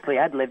 Obviously,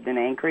 I'd lived in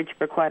Anchorage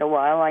for quite a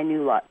while. I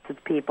knew lots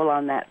of people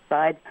on that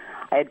side.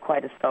 I had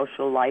quite a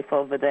social life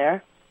over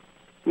there,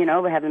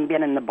 having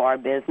been in the bar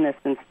business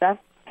and stuff.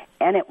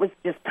 And it was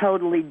just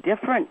totally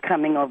different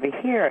coming over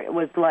here. It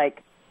was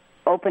like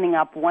opening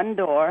up one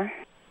door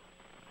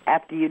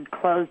after you'd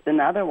closed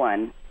another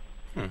one.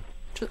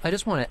 I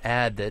just want to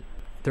add that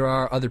there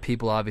are other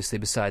people, obviously,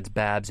 besides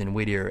Babs in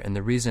Whittier, and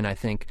the reason I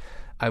think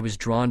I was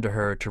drawn to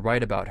her to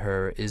write about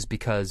her is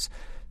because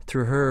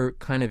through her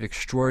kind of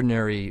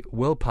extraordinary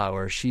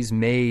willpower, she's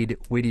made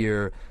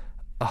Whittier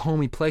a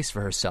homey place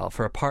for herself.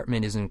 Her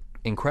apartment is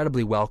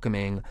incredibly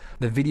welcoming.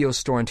 The video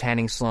store and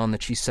tanning salon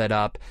that she set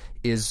up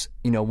is,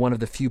 one of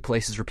the few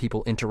places where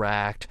people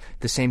interact.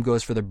 The same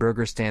goes for the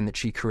burger stand that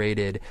she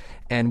created.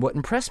 And what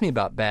impressed me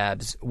about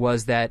Babs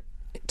was that,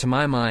 to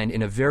my mind,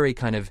 in a very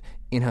kind of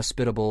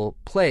inhospitable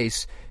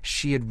place,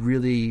 she had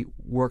really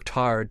worked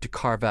hard to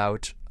carve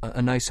out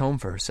a nice home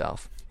for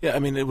herself. Yeah, I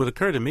mean, it would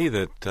occur to me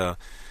that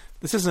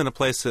this isn't a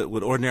place that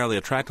would ordinarily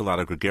attract a lot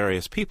of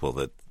gregarious people,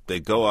 that they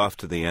go off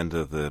to the end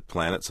of the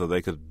planet so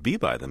they could be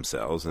by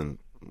themselves and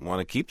want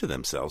to keep to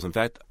themselves. In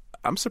fact,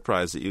 I'm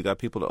surprised that you got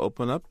people to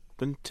open up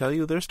and tell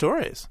you their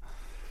stories.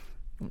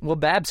 Well,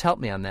 Babs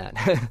helped me on that.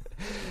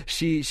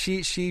 She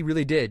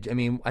really did. I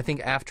mean, I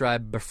think after I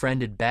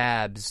befriended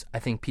Babs, I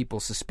think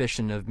people's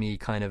suspicion of me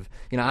kind of,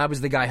 I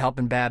was the guy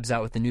helping Babs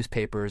out with the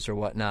newspapers or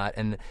whatnot,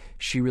 and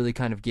she really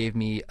kind of gave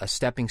me a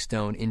stepping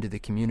stone into the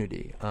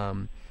community,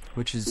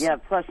 which is... Yeah,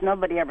 plus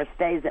nobody ever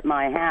stays at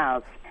my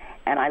house,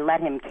 and I let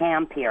him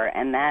camp here,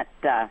 and that,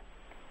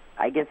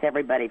 I guess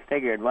everybody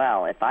figured,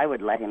 well, if I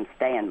would let him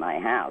stay in my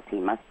house, he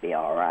must be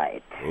all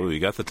right. Oh, you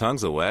got the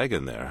tongues a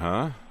wagging there,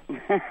 huh?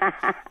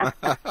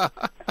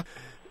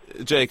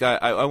 Jake,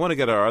 I want to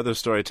get our other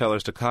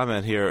storytellers to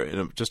comment here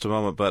in just a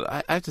moment, but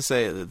I have to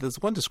say,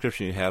 there's one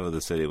description you have of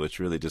the city which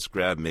really just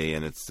grabbed me,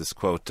 and it's this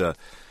quote, that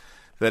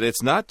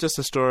it's not just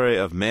a story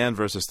of man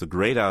versus the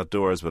great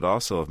outdoors, but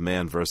also of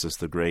man versus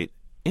the great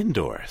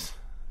indoors.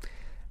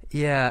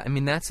 Yeah, I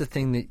mean, that's the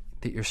thing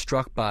that you're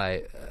struck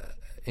by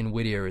in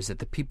Whittier, is that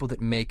the people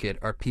that make it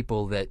are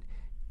people that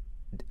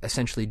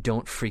essentially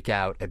don't freak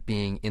out at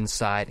being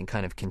inside and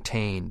kind of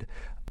contained.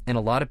 And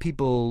a lot of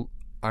people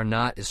are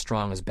not as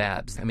strong as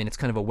Babs. I mean, it's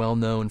kind of a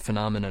well-known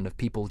phenomenon of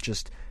people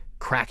just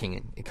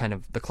cracking and kind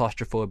of the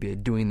claustrophobia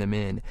doing them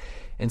in.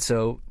 And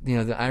so,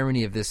 the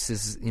irony of this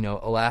is,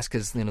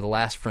 Alaska's, the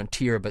last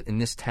frontier, but in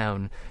this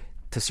town,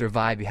 to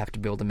survive, you have to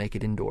be able to make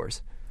it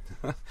indoors.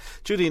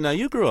 Judy, now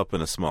you grew up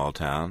in a small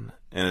town,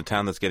 in a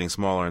town that's getting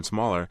smaller and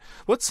smaller.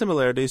 What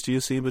similarities do you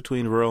see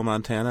between rural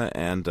Montana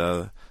and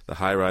the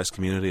high-rise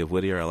community of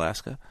Whittier,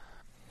 Alaska?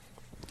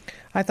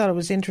 I thought it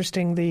was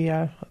interesting,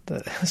 the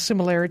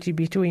similarity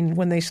between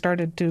when they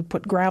started to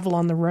put gravel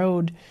on the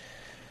road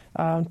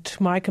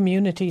to my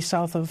community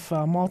south of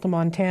Malta,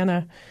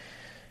 Montana.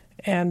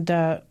 And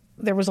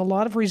there was a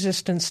lot of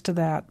resistance to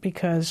that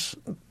because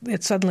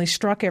it suddenly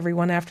struck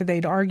everyone after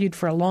they'd argued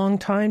for a long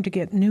time to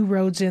get new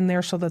roads in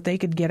there so that they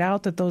could get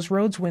out, that those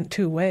roads went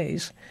two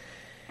ways.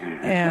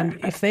 And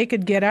if they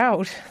could get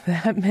out,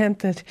 that meant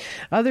that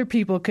other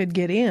people could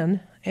get in.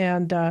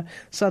 And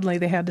suddenly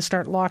they had to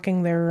start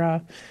locking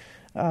their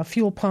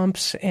fuel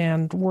pumps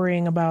and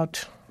worrying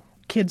about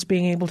kids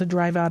being able to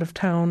drive out of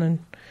town and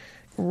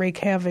wreak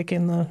havoc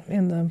in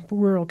the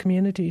rural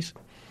communities.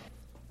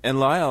 And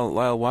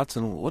Lyle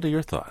Watson, what are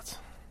your thoughts?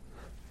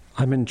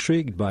 I'm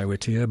intrigued by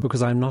Whittier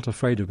because I'm not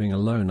afraid of being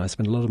alone. I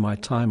spend a lot of my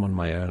time on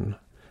my own.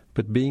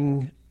 But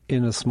being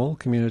in a small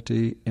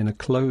community in a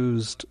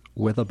closed,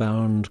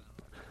 weather-bound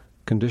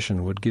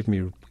condition would give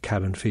me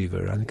cabin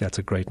fever. I think that's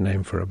a great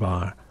name for a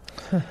bar.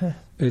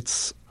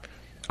 If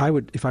I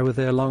were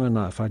there long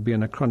enough, I'd be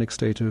in a chronic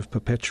state of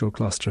perpetual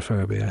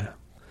claustrophobia.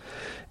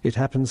 It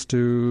happens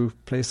to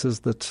places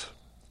that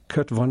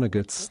Kurt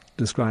Vonnegut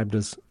described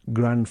as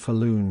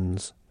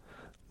granfalloons,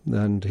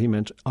 and he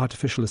meant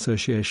artificial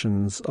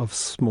associations of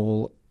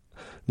small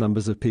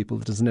numbers of people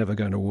that is never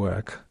going to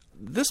work.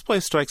 This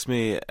place strikes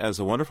me as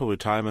a wonderful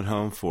retirement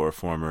home for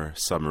former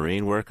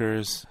submarine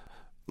workers,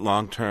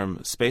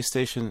 long-term space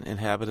station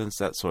inhabitants,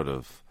 that sort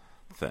of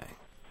thing.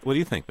 What do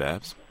you think,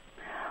 Babs?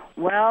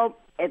 Well,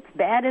 it's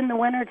bad in the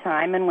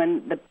wintertime, and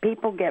when the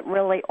people get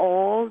really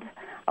old,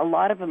 a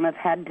lot of them have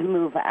had to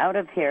move out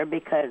of here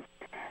because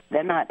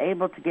they're not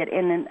able to get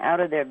in and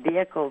out of their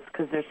vehicles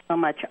because there's so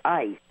much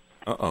ice.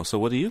 Uh-oh, so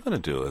what are you going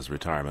to do as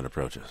retirement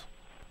approaches?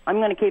 I'm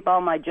going to keep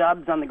all my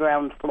jobs on the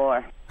ground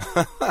floor.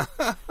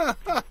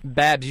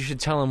 Babs, you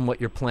should tell them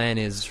what your plan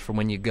is for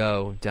when you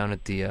go down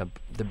at the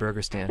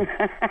burger stand.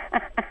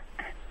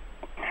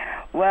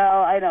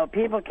 Well, I know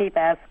people keep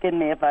asking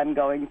me if I'm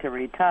going to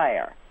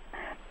retire.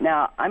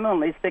 Now, I'm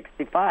only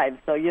 65,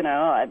 so,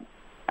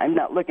 I'm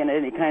not looking at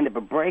any kind of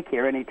a break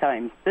here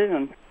anytime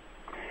soon.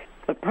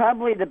 But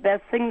probably the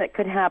best thing that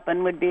could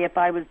happen would be if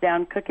I was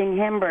down cooking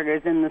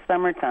hamburgers in the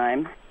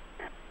summertime,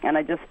 and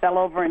I just fell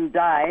over and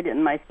died,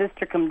 and my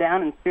sister come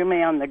down and threw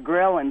me on the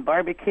grill and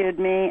barbecued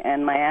me,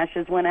 and my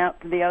ashes went out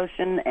to the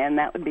ocean, and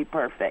that would be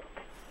perfect.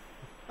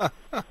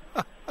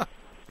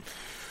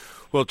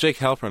 Well, Jake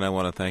Halpern, I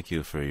want to thank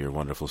you for your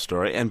wonderful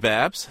story. And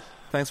Babs,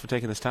 thanks for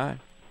taking this time.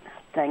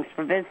 Thanks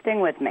for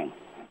visiting with me.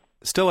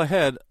 Still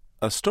ahead,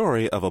 a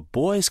story of a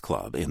boys'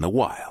 club in the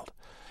wild.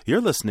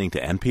 You're listening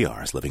to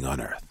NPR's Living on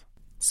Earth.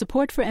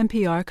 Support for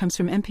NPR comes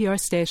from NPR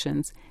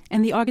stations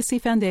and the Argosy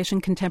Foundation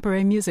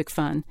Contemporary Music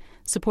Fund,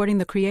 supporting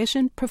the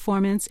creation,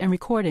 performance, and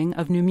recording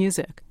of new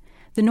music.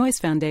 The Noise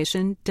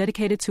Foundation,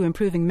 dedicated to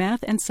improving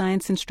math and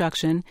science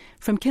instruction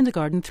from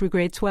kindergarten through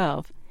grade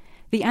 12.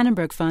 The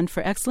Annenberg Fund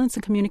for Excellence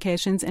in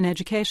Communications and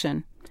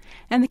Education.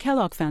 And the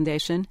Kellogg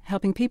Foundation,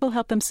 helping people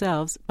help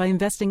themselves by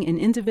investing in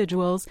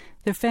individuals,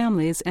 their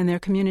families, and their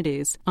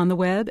communities. On the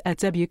web at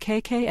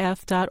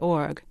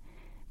WKKF.org.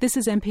 This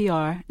is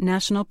NPR,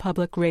 National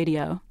Public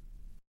Radio.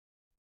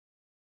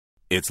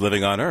 It's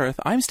Living on Earth.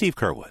 I'm Steve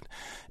Curwood.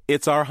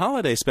 It's our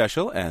holiday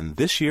special, and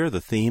this year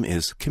the theme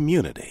is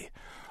community.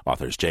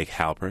 Authors Jake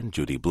Halpern,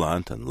 Judy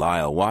Blunt, and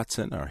Lyle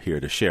Watson are here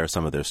to share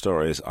some of their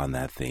stories on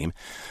that theme.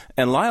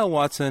 And Lyle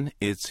Watson,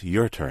 it's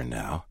your turn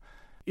now.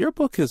 Your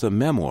book is a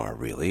memoir,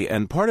 really,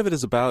 and part of it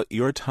is about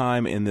your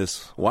time in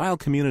this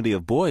wild community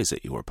of boys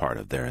that you were part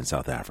of there in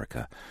South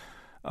Africa.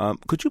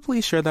 Could you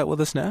please share that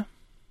with us now?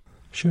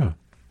 Sure.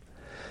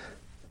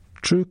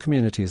 True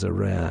communities are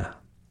rare.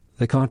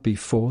 They can't be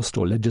forced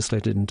or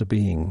legislated into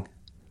being.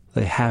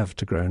 They have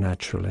to grow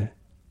naturally.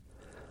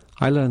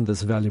 I learned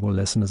this valuable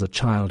lesson as a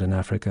child in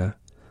Africa,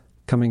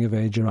 coming of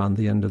age around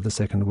the end of the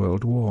Second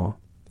World War.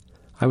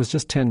 I was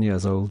just 10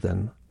 years old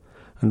then,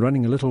 and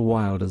running a little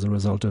wild as a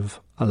result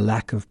of a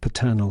lack of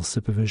paternal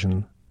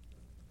supervision.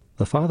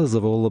 The fathers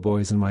of all the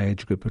boys in my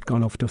age group had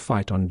gone off to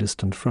fight on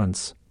distant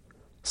fronts.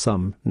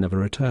 Some never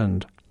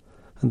returned,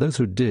 and those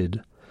who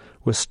did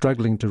were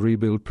struggling to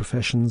rebuild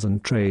professions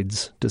and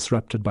trades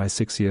disrupted by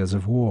 6 years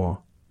of war.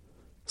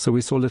 So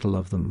we saw little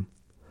of them,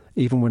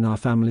 even when our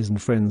families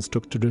and friends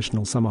took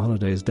traditional summer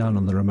holidays down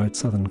on the remote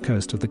southern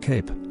coast of the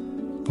Cape,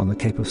 on the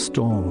Cape of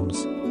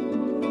Storms.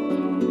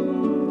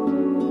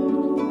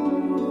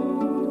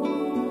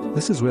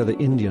 This is where the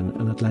Indian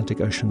and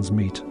Atlantic Oceans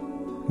meet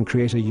and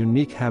create a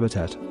unique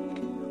habitat,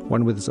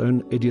 one with its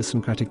own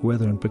idiosyncratic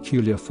weather and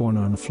peculiar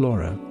fauna and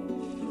flora.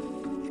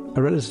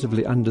 A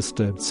relatively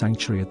undisturbed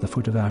sanctuary at the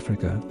foot of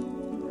Africa,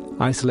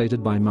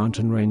 isolated by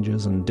mountain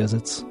ranges and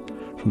deserts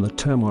from the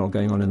turmoil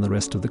going on in the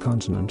rest of the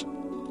continent.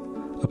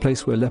 A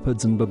place where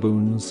leopards and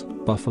baboons,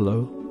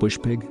 buffalo, bush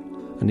pig,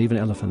 and even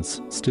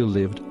elephants still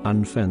lived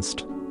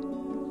unfenced.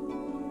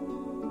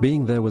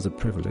 Being there was a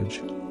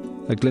privilege,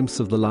 a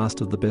glimpse of the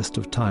last of the best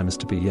of times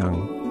to be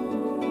young.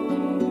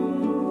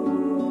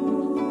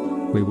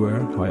 We were,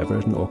 however,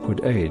 at an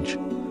awkward age,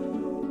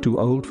 too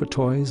old for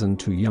toys and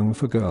too young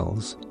for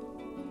girls.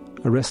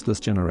 A restless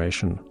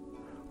generation,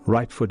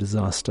 ripe for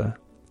disaster,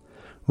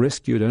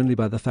 rescued only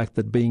by the fact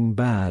that being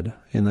bad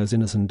in those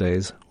innocent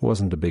days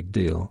wasn't a big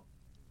deal.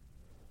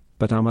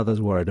 But our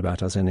mothers worried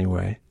about us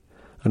anyway,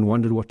 and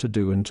wondered what to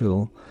do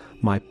until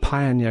my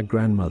pioneer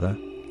grandmother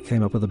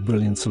came up with a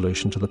brilliant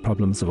solution to the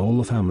problems of all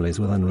the families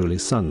with unruly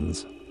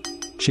sons.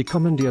 She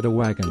commandeered a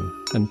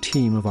wagon and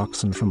team of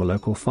oxen from a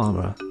local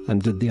farmer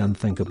and did the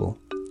unthinkable.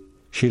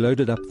 She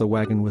loaded up the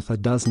wagon with a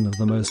dozen of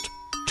the most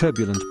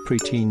turbulent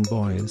preteen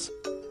boys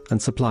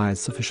and supplies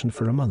sufficient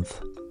for a month.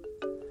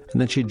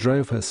 And then she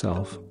drove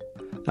herself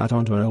out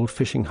onto an old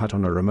fishing hut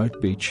on a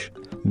remote beach,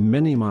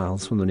 many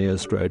miles from the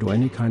nearest road or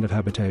any kind of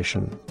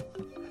habitation.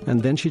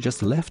 And then she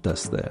just left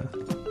us there.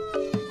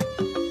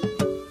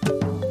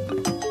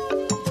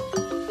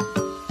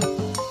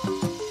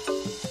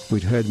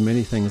 We'd heard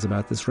many things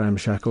about this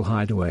ramshackle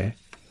hideaway.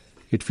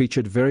 It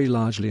featured very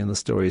largely in the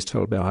stories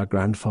told by our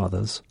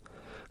grandfathers,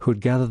 who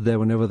had gathered there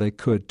whenever they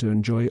could to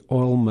enjoy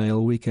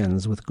all-male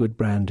weekends with good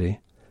brandy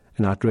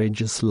and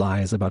outrageous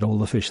lies about all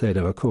the fish they'd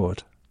ever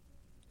caught.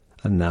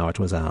 And now it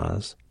was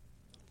ours.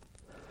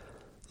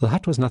 The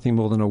hut was nothing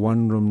more than a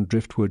one-room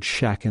driftwood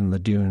shack in the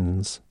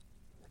dunes.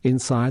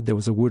 Inside there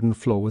was a wooden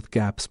floor with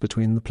gaps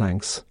between the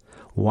planks,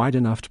 wide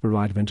enough to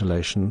provide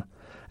ventilation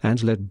and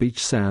to let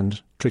beach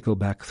sand trickle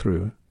back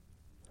through.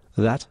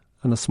 That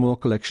and a small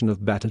collection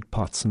of battered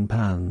pots and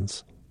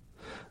pans.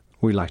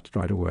 We liked it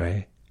right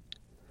away.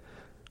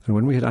 And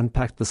when we had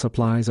unpacked the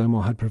supplies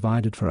Omar had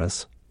provided for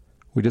us,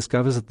 we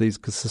discovered that these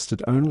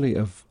consisted only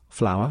of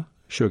flour,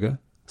 sugar,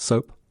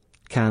 soap,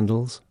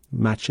 candles,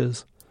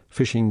 matches,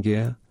 fishing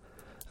gear,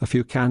 a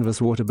few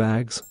canvas water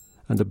bags,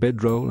 and a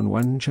bedroll and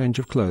one change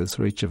of clothes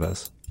for each of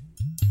us.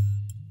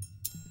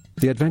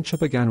 The adventure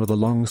began with a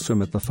long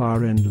swim at the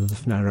far end of the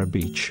Fnara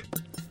beach,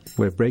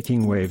 where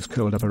breaking waves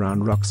curled up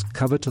around rocks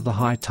covered to the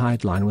high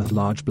tide line with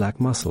large black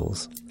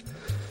mussels.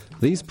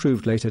 These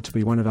proved later to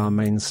be one of our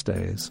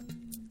mainstays,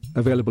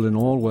 available in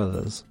all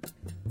weathers.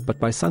 But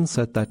by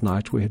sunset that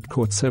night we had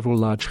caught several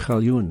large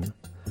chalyoun,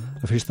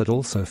 a fish that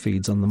also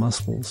feeds on the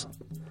mussels,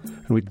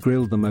 and we'd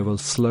grilled them over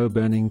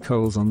slow-burning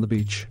coals on the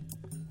beach,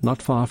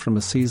 not far from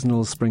a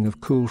seasonal spring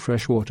of cool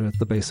fresh water at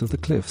the base of the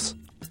cliffs.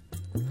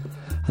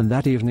 And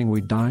that evening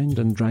we dined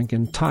and drank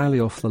entirely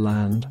off the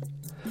land,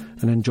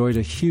 and enjoyed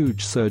a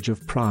huge surge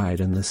of pride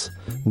in this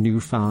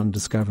newfound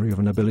discovery of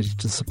an ability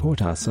to support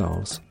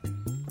ourselves.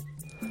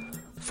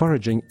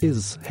 Foraging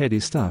is heady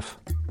stuff.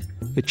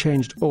 It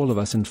changed all of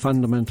us in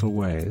fundamental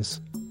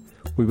ways.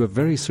 We were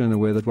very soon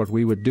aware that what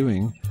we were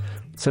doing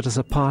set us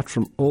apart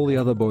from all the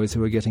other boys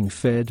who were getting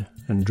fed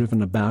and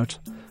driven about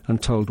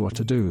and told what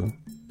to do.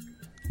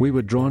 We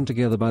were drawn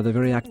together by the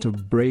very act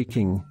of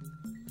breaking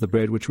the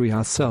bread which we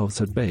ourselves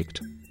had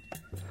baked.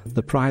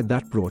 The pride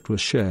that brought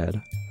was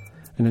shared,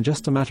 and in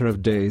just a matter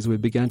of days we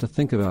began to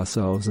think of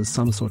ourselves as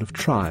some sort of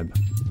tribe.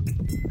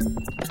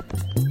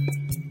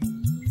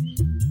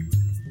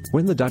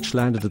 When the Dutch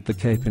landed at the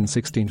Cape in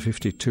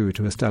 1652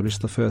 to establish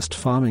the first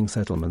farming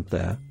settlement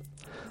there,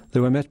 they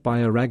were met by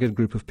a ragged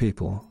group of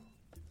people.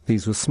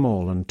 These were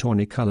small and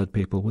tawny-coloured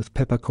people with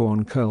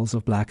peppercorn curls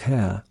of black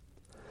hair.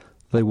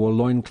 They wore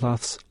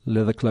loincloths,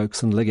 leather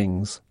cloaks and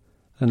leggings,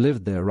 and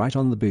lived there right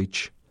on the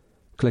beach,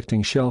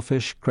 collecting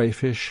shellfish,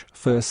 crayfish,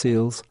 fur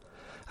seals,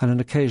 and an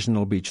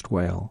occasional beached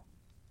whale.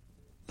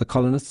 The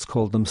colonists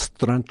called them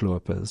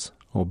strandlopers,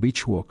 or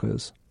beach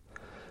walkers,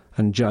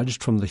 and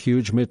judged from the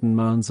huge midden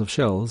mounds of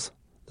shells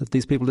that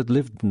these people had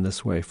lived in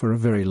this way for a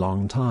very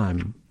long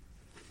time.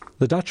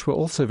 The Dutch were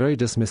also very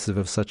dismissive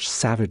of such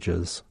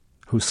savages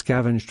who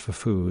scavenged for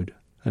food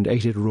and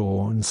ate it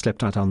raw and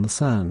slept out on the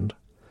sand.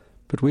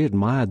 But we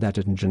admired that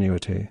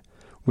ingenuity.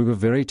 We were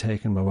very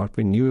taken by what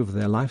we knew of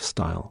their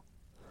lifestyle.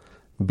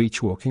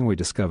 Beach walking, we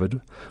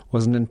discovered,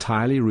 was an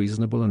entirely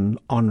reasonable and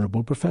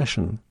honourable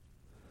profession.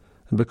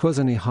 And because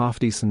any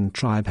half-decent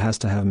tribe has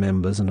to have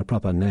members and a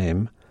proper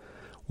name,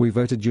 we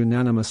voted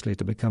unanimously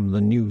to become the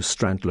new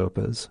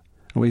strandlopers,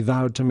 and we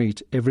vowed to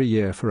meet every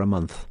year for a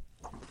month.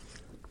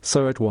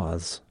 So it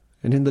was,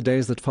 and in the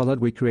days that followed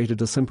we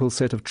created a simple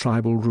set of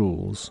tribal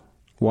rules.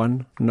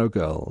 1, no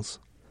girls.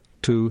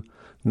 2,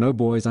 no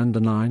boys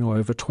under 9 or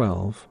over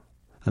 12.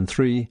 And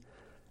 3,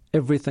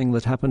 everything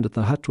that happened at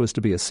the hut was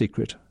to be a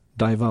secret,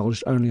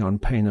 divulged only on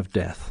pain of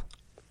death.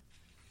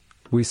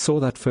 We saw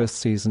that first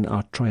season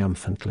out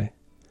triumphantly.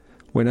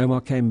 When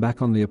Omar came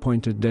back on the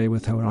appointed day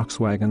with her ox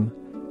wagon,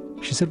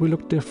 she said we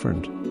looked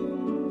different.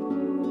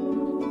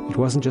 It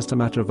wasn't just a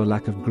matter of a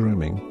lack of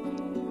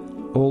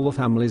grooming. All the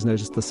families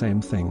noticed the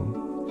same thing.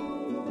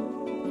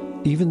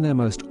 Even their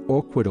most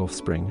awkward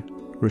offspring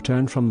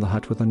returned from the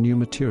hut with a new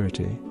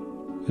maturity,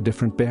 a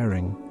different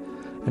bearing,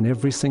 and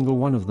every single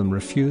one of them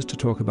refused to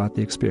talk about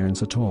the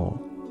experience at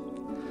all.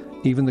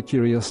 Even the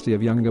curiosity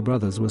of younger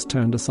brothers was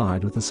turned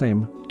aside with the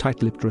same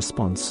tight-lipped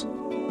response: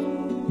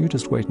 "You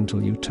just wait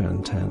until you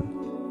turn 10.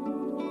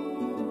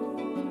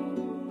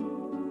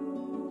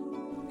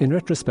 In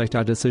retrospect,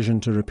 our decision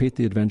to repeat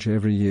the adventure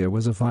every year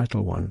was a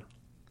vital one.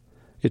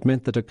 It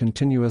meant that a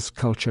continuous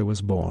culture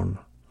was born,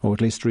 or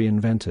at least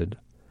reinvented.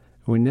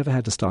 We never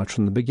had to start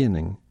from the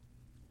beginning.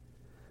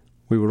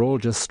 We were all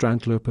just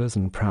Strandlopers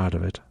and proud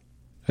of it.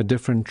 A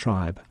different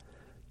tribe,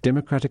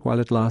 democratic while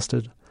it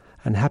lasted,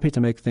 and happy to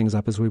make things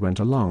up as we went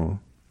along.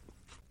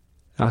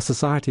 Our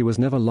society was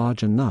never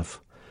large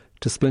enough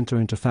to splinter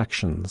into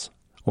factions,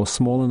 or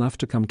small enough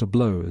to come to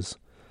blows,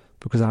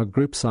 because our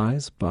group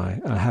size,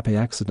 by a happy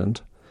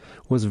accident,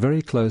 was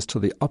very close to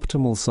the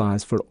optimal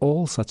size for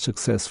all such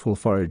successful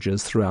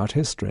foragers throughout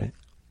history.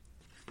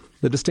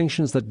 The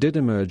distinctions that did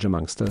emerge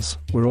amongst us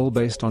were all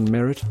based on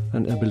merit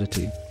and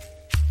ability.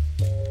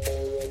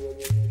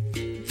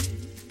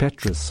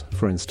 Petrus,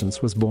 for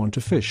instance, was born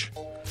to fish,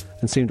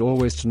 and seemed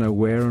always to know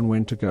where and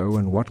when to go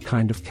and what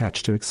kind of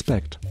catch to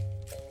expect.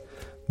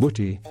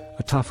 Butti,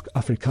 a tough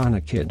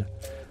Afrikaner kid,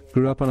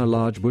 grew up on a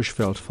large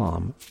bushveld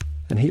farm,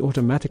 and he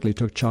automatically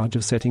took charge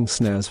of setting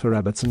snares for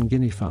rabbits and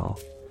guinea fowl,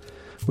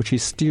 which he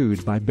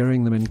stewed by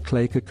burying them in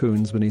clay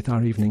cocoons beneath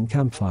our evening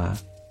campfire.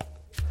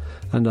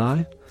 And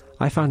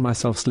I found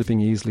myself slipping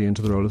easily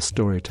into the role of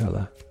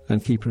storyteller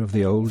and keeper of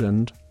the old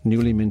and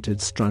newly minted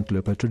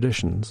Strandloper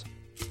traditions.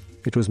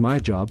 It was my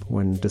job,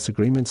 when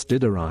disagreements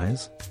did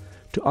arise,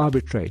 to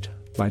arbitrate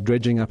by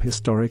dredging up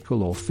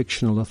historical or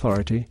fictional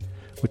authority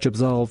which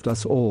absolved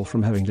us all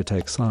from having to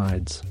take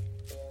sides.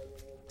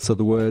 So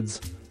the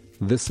words,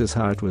 "This is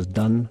how it was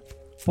done,"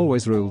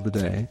 always ruled the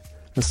day,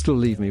 and still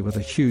leave me with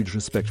a huge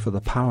respect for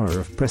the power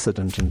of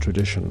precedent and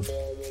tradition.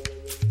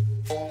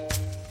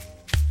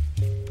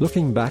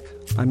 Looking back,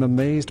 I'm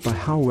amazed by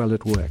how well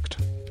it worked.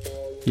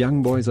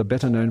 Young boys are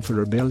better known for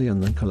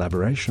rebellion than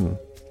collaboration,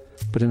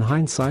 but in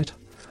hindsight,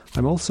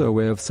 I'm also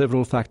aware of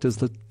several factors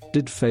that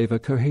did favour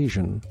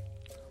cohesion.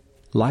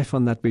 Life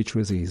on that beach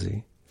was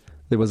easy.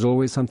 There was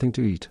always something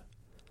to eat,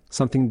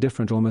 something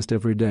different almost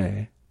every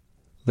day.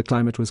 The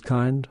climate was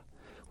kind.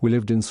 We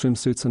lived in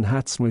swimsuits and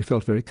hats, and we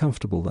felt very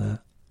comfortable there,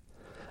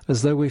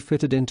 as though we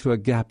fitted into a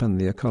gap in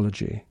the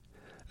ecology,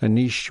 a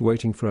niche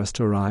waiting for us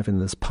to arrive in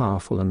this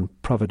powerful and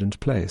provident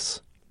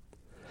place.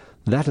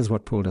 That is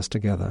what pulled us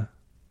together.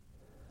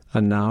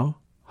 And now,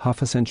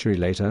 half a century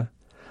later,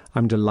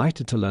 I'm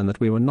delighted to learn that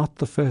we were not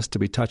the first to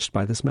be touched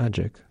by this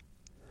magic.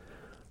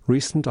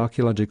 Recent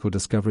archaeological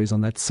discoveries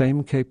on that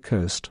same Cape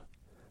Coast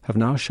have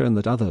now shown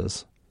that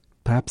others,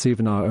 perhaps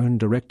even our own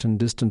direct and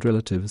distant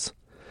relatives,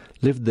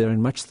 lived there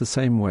in much the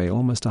same way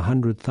almost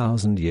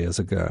 100,000 years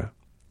ago.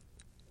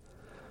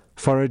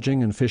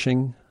 Foraging and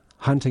fishing,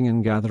 hunting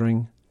and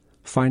gathering,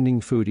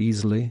 finding food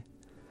easily,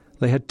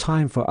 they had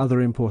time for other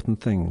important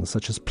things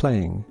such as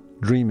playing,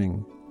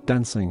 dreaming,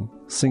 dancing,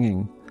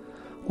 singing,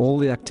 all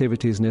the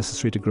activities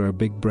necessary to grow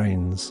big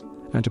brains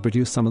and to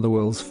produce some of the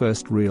world's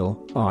first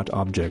real art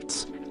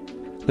objects.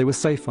 They were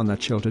safe on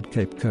that sheltered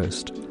Cape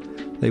Coast.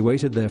 They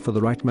waited there for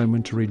the right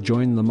moment to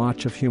rejoin the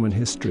march of human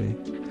history,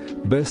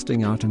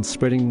 bursting out and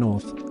spreading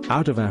north,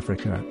 out of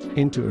Africa,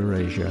 into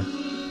Eurasia,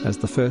 as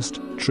the first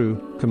true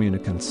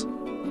communicants,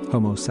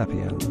 Homo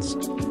sapiens.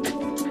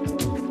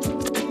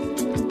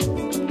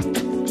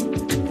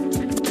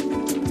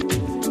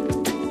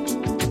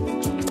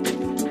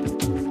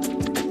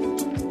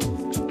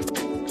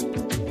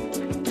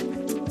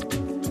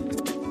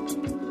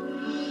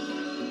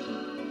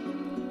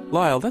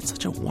 Lyle, that's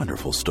such a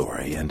wonderful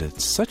story, and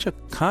it's such a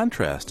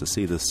contrast to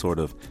see this sort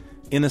of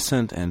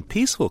innocent and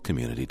peaceful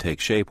community take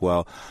shape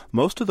while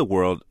most of the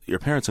world, your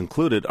parents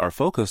included, are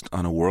focused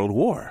on a world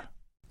war.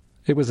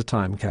 It was a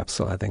time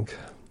capsule, I think.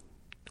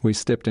 We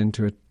stepped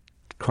into it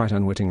quite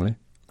unwittingly.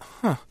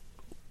 Huh.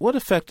 What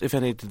effect, if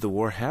any, did the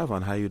war have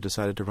on how you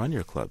decided to run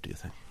your club, do you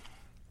think?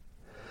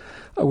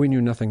 We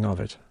knew nothing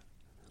of it.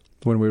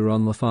 When we were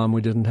on the farm,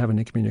 we didn't have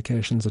any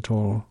communications at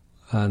all,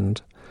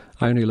 and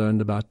I only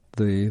learned about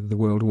the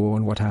World War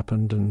and what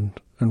happened and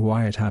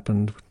why it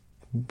happened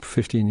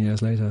 15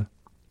 years later.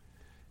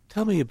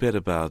 Tell me a bit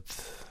about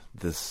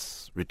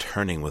this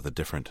returning with a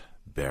different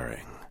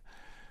bearing.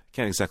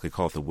 Can't exactly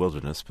call it the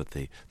wilderness, but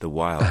the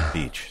wild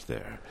beach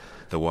there,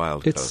 the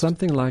wild It's coast.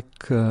 something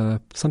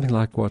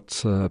like what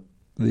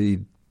the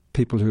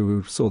people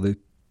who saw the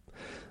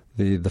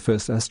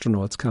first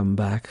astronauts come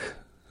back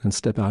and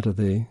step out of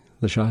the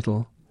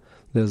shuttle.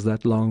 There's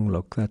that long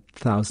look, that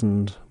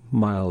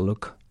 1,000-mile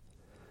look.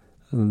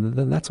 And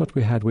then that's what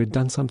we had. We'd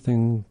done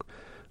something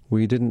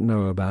we didn't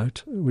know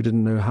about. We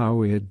didn't know how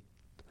we had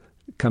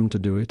come to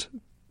do it.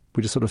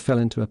 We just sort of fell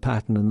into a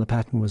pattern, and the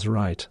pattern was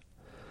right.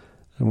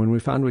 And when we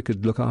found we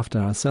could look after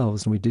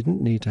ourselves and we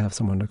didn't need to have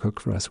someone to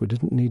cook for us, we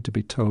didn't need to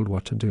be told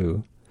what to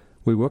do,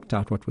 we worked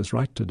out what was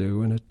right to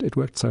do, and it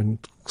worked so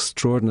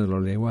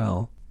extraordinarily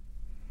well.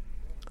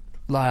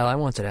 Lyle, I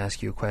wanted to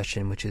ask you a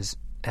question, which is,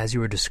 as you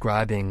were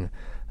describing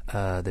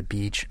the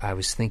beach, I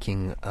was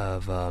thinking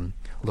of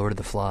Lord of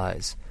the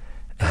Flies.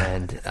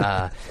 And,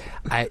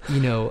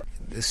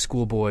 the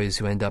schoolboys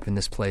who end up in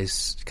this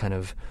place kind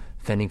of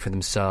fending for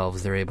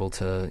themselves, they're able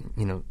to,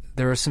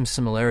 there are some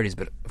similarities,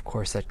 but of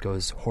course that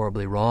goes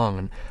horribly wrong.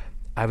 And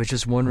I was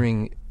just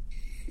wondering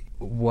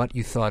what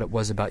you thought it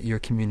was about your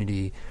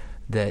community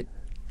that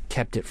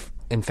kept it,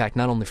 in fact,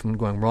 not only from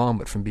going wrong,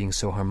 but from being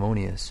so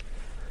harmonious.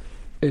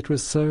 It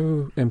was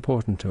so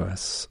important to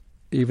us,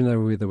 even though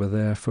we were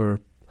there for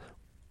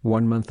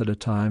 1 month at a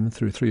time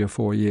through 3 or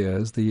 4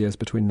 years, the years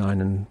between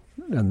 9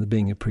 and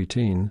being a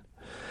preteen.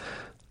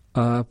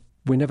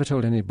 We never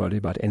told anybody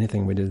about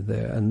anything we did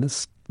there, and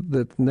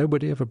that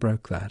nobody ever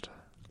broke that.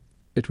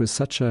 It was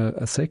such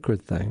a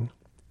sacred thing.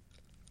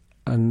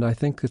 And I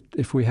think that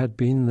if we had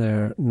been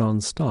there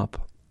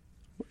non-stop,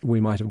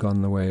 we might have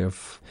gone the way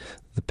of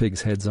the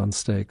pigs' heads on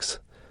stakes.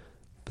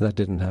 But that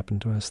didn't happen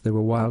to us. There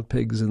were wild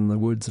pigs in the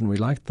woods, and we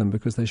liked them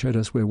because they showed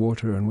us where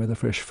water and where the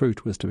fresh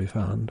fruit was to be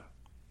found.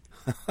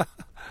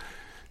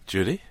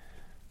 Judy?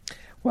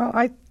 Well,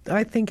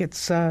 I think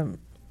it's...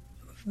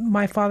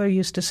 my father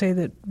used to say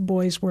that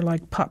boys were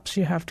like pups.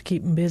 You have to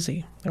keep them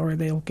busy or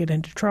they'll get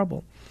into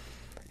trouble.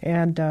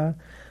 And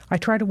I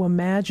try to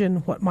imagine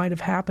what might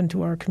have happened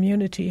to our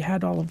community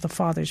had all of the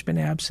fathers been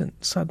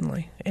absent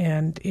suddenly,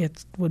 and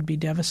it would be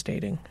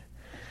devastating.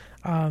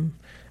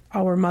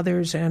 Our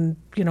mothers and,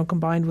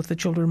 combined with the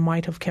children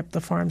might have kept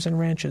the farms and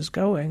ranches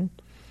going,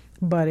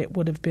 but it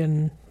would have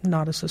been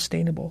not as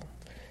sustainable.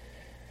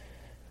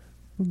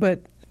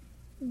 But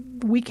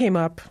we came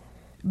up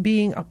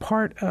being a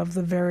part of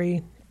the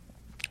very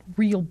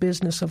real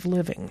business of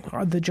living.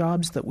 The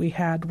jobs that we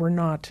had were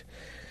not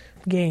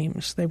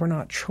games. They were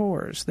not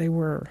chores. They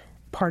were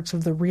parts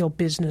of the real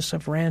business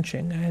of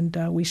ranching. And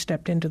we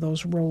stepped into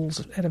those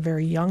roles at a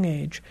very young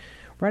age.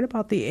 Right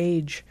about the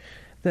age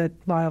that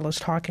Lyle is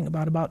talking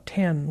about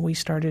 10, we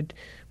started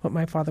what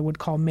my father would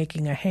call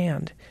making a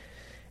hand.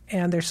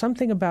 And there's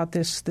something about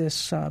this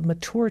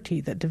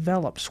maturity that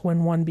develops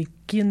when one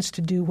begins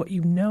to do what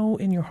you know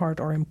in your heart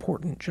are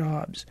important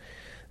jobs,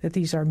 that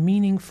these are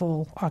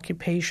meaningful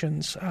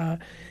occupations.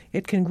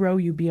 It can grow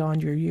you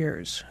beyond your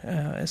years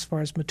as far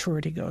as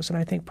maturity goes. And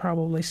I think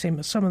probably some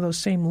of those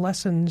same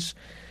lessons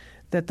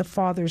that the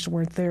fathers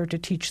weren't there to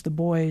teach the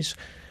boys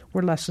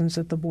were lessons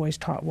that the boys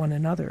taught one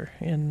another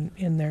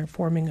in their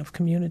forming of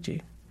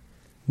community.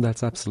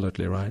 That's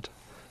absolutely right.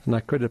 And I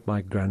credit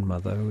my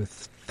grandmother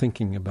with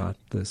thinking about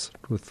this,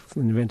 with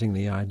inventing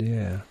the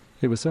idea.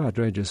 It was so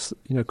outrageous,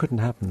 it couldn't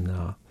happen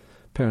now.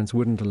 Parents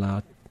wouldn't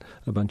allow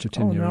a bunch of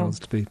 10-year-olds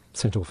to be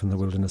sent off in the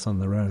wilderness on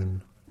their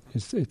own.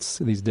 It's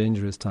these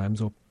dangerous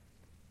times, or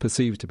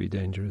perceived to be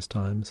dangerous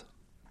times.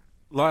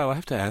 Lyle, I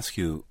have to ask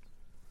you,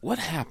 what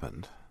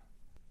happened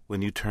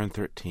when you turned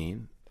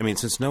 13? I mean,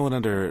 since no one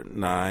under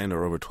 9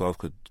 or over 12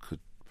 could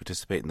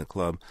participate in the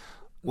club,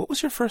 what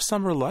was your first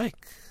summer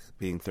like,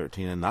 being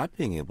 13 and not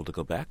being able to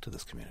go back to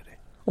this community?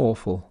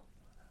 Awful.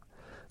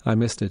 I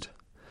missed it.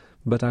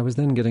 But I was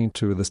then getting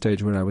to the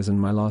stage where I was in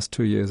my last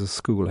 2 years of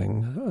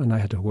schooling, and I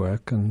had to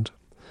work, and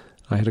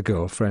I had a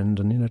girlfriend,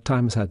 and,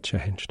 times had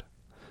changed.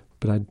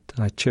 But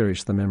I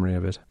cherish the memory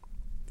of it.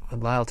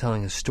 Lyle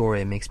telling a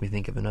story makes me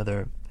think of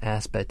another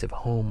aspect of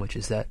home, which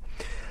is that,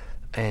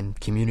 and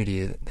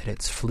community, that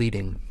it's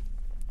fleeting,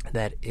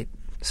 that it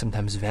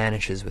sometimes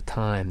vanishes with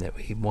time, that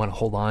we want to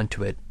hold on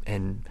to it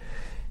and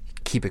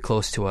keep it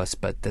close to us,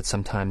 but that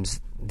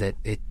sometimes that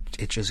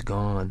it's just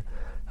gone.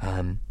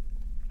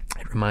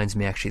 It reminds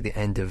me actually the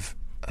end of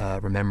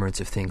Remembrance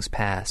of Things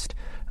Past,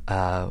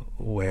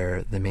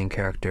 where the main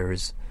character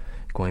is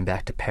going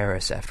back to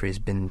Paris after he's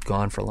been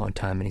gone for a long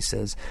time, and he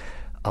says,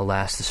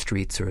 "Alas, the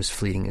streets are as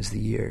fleeting as the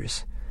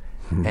years."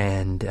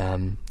 And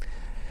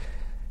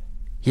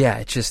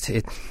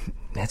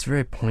that's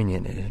very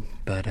poignant,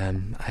 but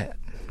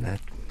that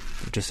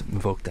just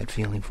invoked that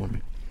feeling for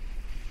me.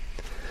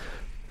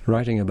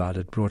 Writing about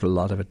it brought a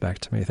lot of it back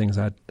to me, things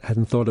I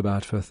hadn't thought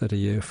about for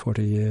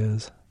 40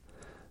 years,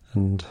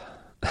 and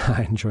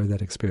I enjoyed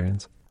that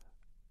experience.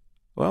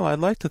 Well, I'd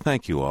like to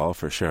thank you all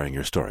for sharing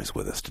your stories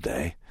with us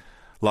today.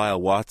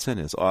 Lyle Watson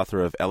is author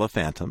of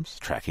Elephantums,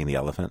 Tracking the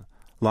Elephant.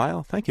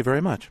 Lyle, thank you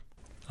very much.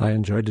 I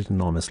enjoyed it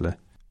enormously.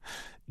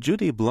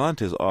 Judy Blunt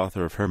is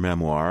author of her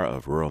memoir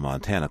of rural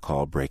Montana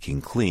called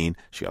Breaking Clean.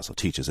 She also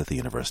teaches at the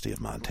University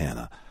of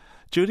Montana.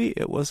 Judy,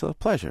 it was a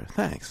pleasure.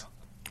 Thanks.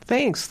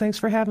 Thanks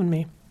for having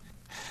me.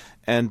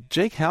 And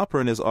Jake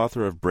Halpern is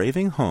author of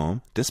Braving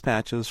Home,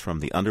 Dispatches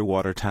from the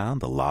Underwater Town,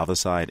 the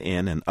Lavaside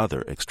Inn, and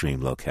other extreme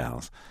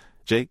locales.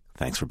 Jake,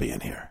 thanks for being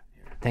here.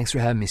 Thanks for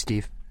having me,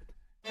 Steve.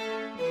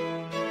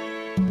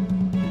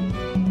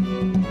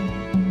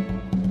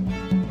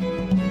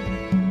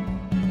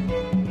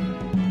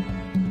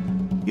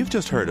 You've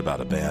just heard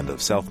about a band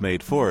of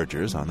self-made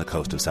foragers on the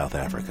coast of South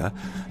Africa.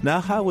 Now,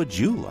 how would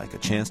you like a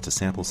chance to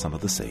sample some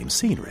of the same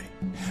scenery?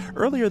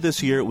 Earlier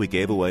this year, we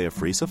gave away a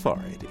free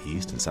safari to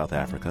East and South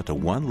Africa to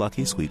one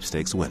lucky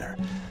sweepstakes winner.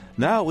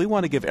 Now, we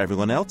want to give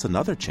everyone else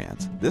another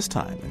chance, this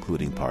time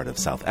including part of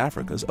South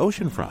Africa's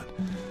oceanfront.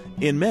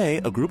 In May,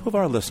 a group of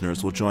our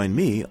listeners will join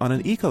me on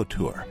an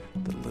eco-tour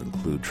that will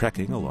include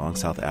trekking along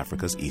South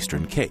Africa's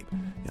Eastern Cape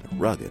in a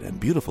rugged and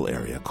beautiful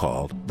area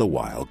called the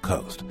Wild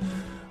Coast.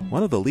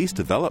 One of the least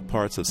developed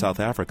parts of South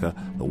Africa,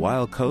 the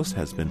Wild Coast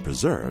has been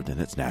preserved in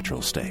its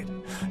natural state.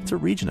 It's a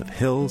region of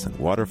hills and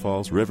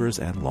waterfalls, rivers,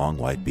 and long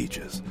white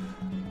beaches.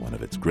 One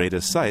of its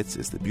greatest sights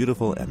is the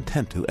beautiful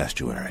Mtentu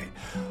Estuary.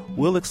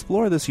 We'll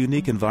explore this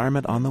unique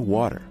environment on the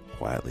water,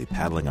 quietly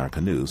paddling our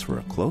canoes for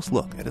a close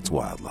look at its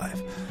wildlife.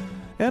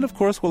 And of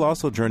course, we'll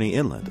also journey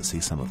inland to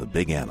see some of the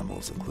big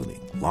animals, including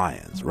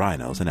lions,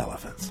 rhinos, and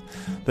elephants.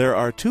 There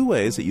are 2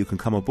 ways that you can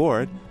come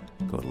aboard.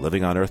 Go to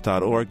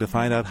livingonearth.org to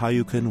find out how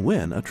you can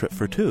win a trip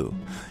for 2.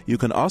 You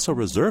can also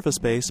reserve a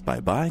space by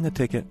buying a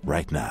ticket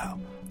right now.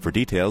 For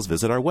details,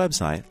 visit our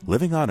website,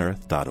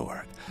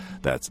 livingonearth.org.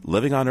 That's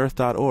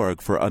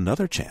livingonearth.org for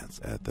another chance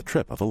at the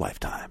trip of a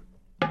lifetime.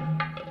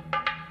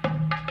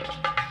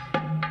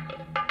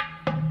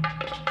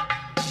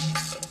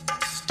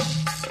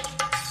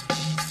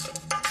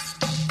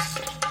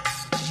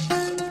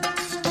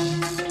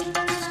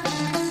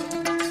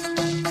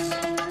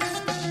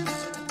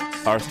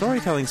 Our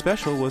storytelling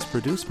special was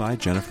produced by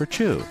Jennifer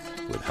Chu,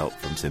 with help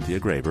from Cynthia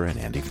Graber and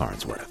Andy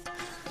Farnsworth.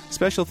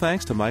 Special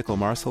thanks to Michael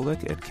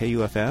Marsolik at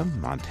KUFM,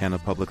 Montana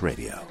Public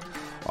Radio.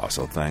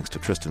 Also thanks to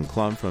Tristan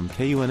Klum from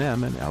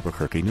KUNM in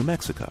Albuquerque, New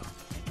Mexico.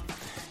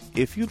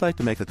 If you'd like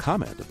to make a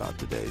comment about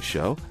today's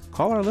show,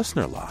 call our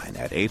listener line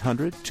at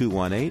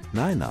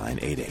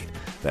 800-218-9988.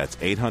 That's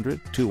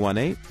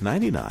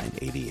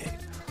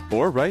 800-218-9988.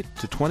 Or write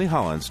to 20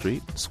 Holland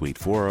Street, Suite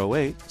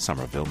 408,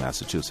 Somerville,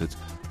 Massachusetts,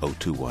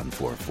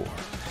 02144.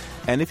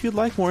 And if you'd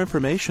like more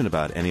information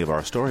about any of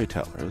our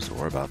storytellers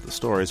or about the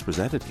stories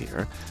presented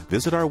here,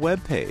 visit our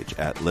webpage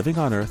at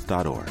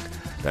livingonearth.org.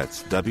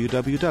 That's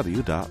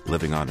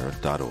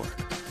www.livingonearth.org.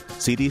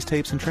 CDs,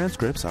 tapes, and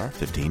transcripts are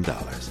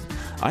 $15.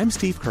 I'm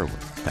Steve Curwood.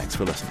 Thanks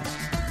for listening.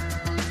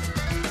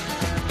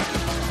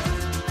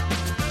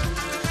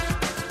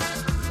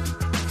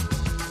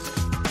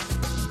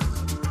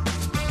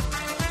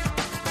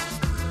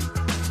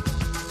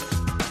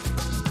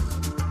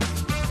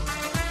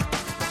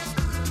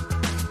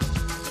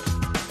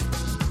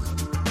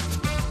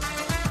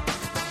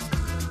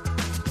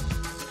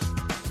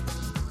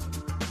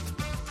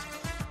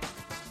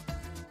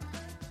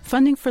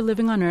 Funding for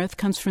Living on Earth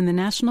comes from the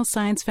National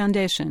Science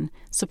Foundation,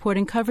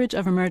 supporting coverage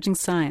of emerging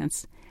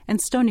science,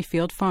 and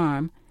Stonyfield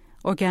Farm,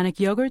 organic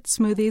yogurt,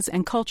 smoothies,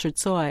 and cultured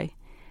soy.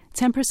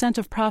 10%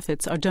 of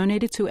profits are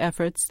donated to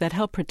efforts that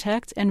help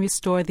protect and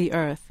restore the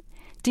earth.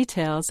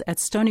 Details at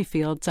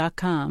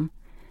stonyfield.com.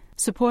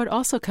 Support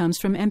also comes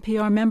from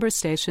NPR member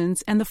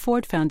stations and the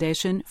Ford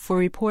Foundation for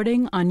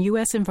reporting on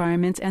U.S.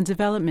 environment and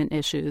development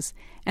issues,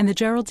 and the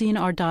Geraldine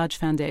R. Dodge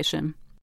Foundation.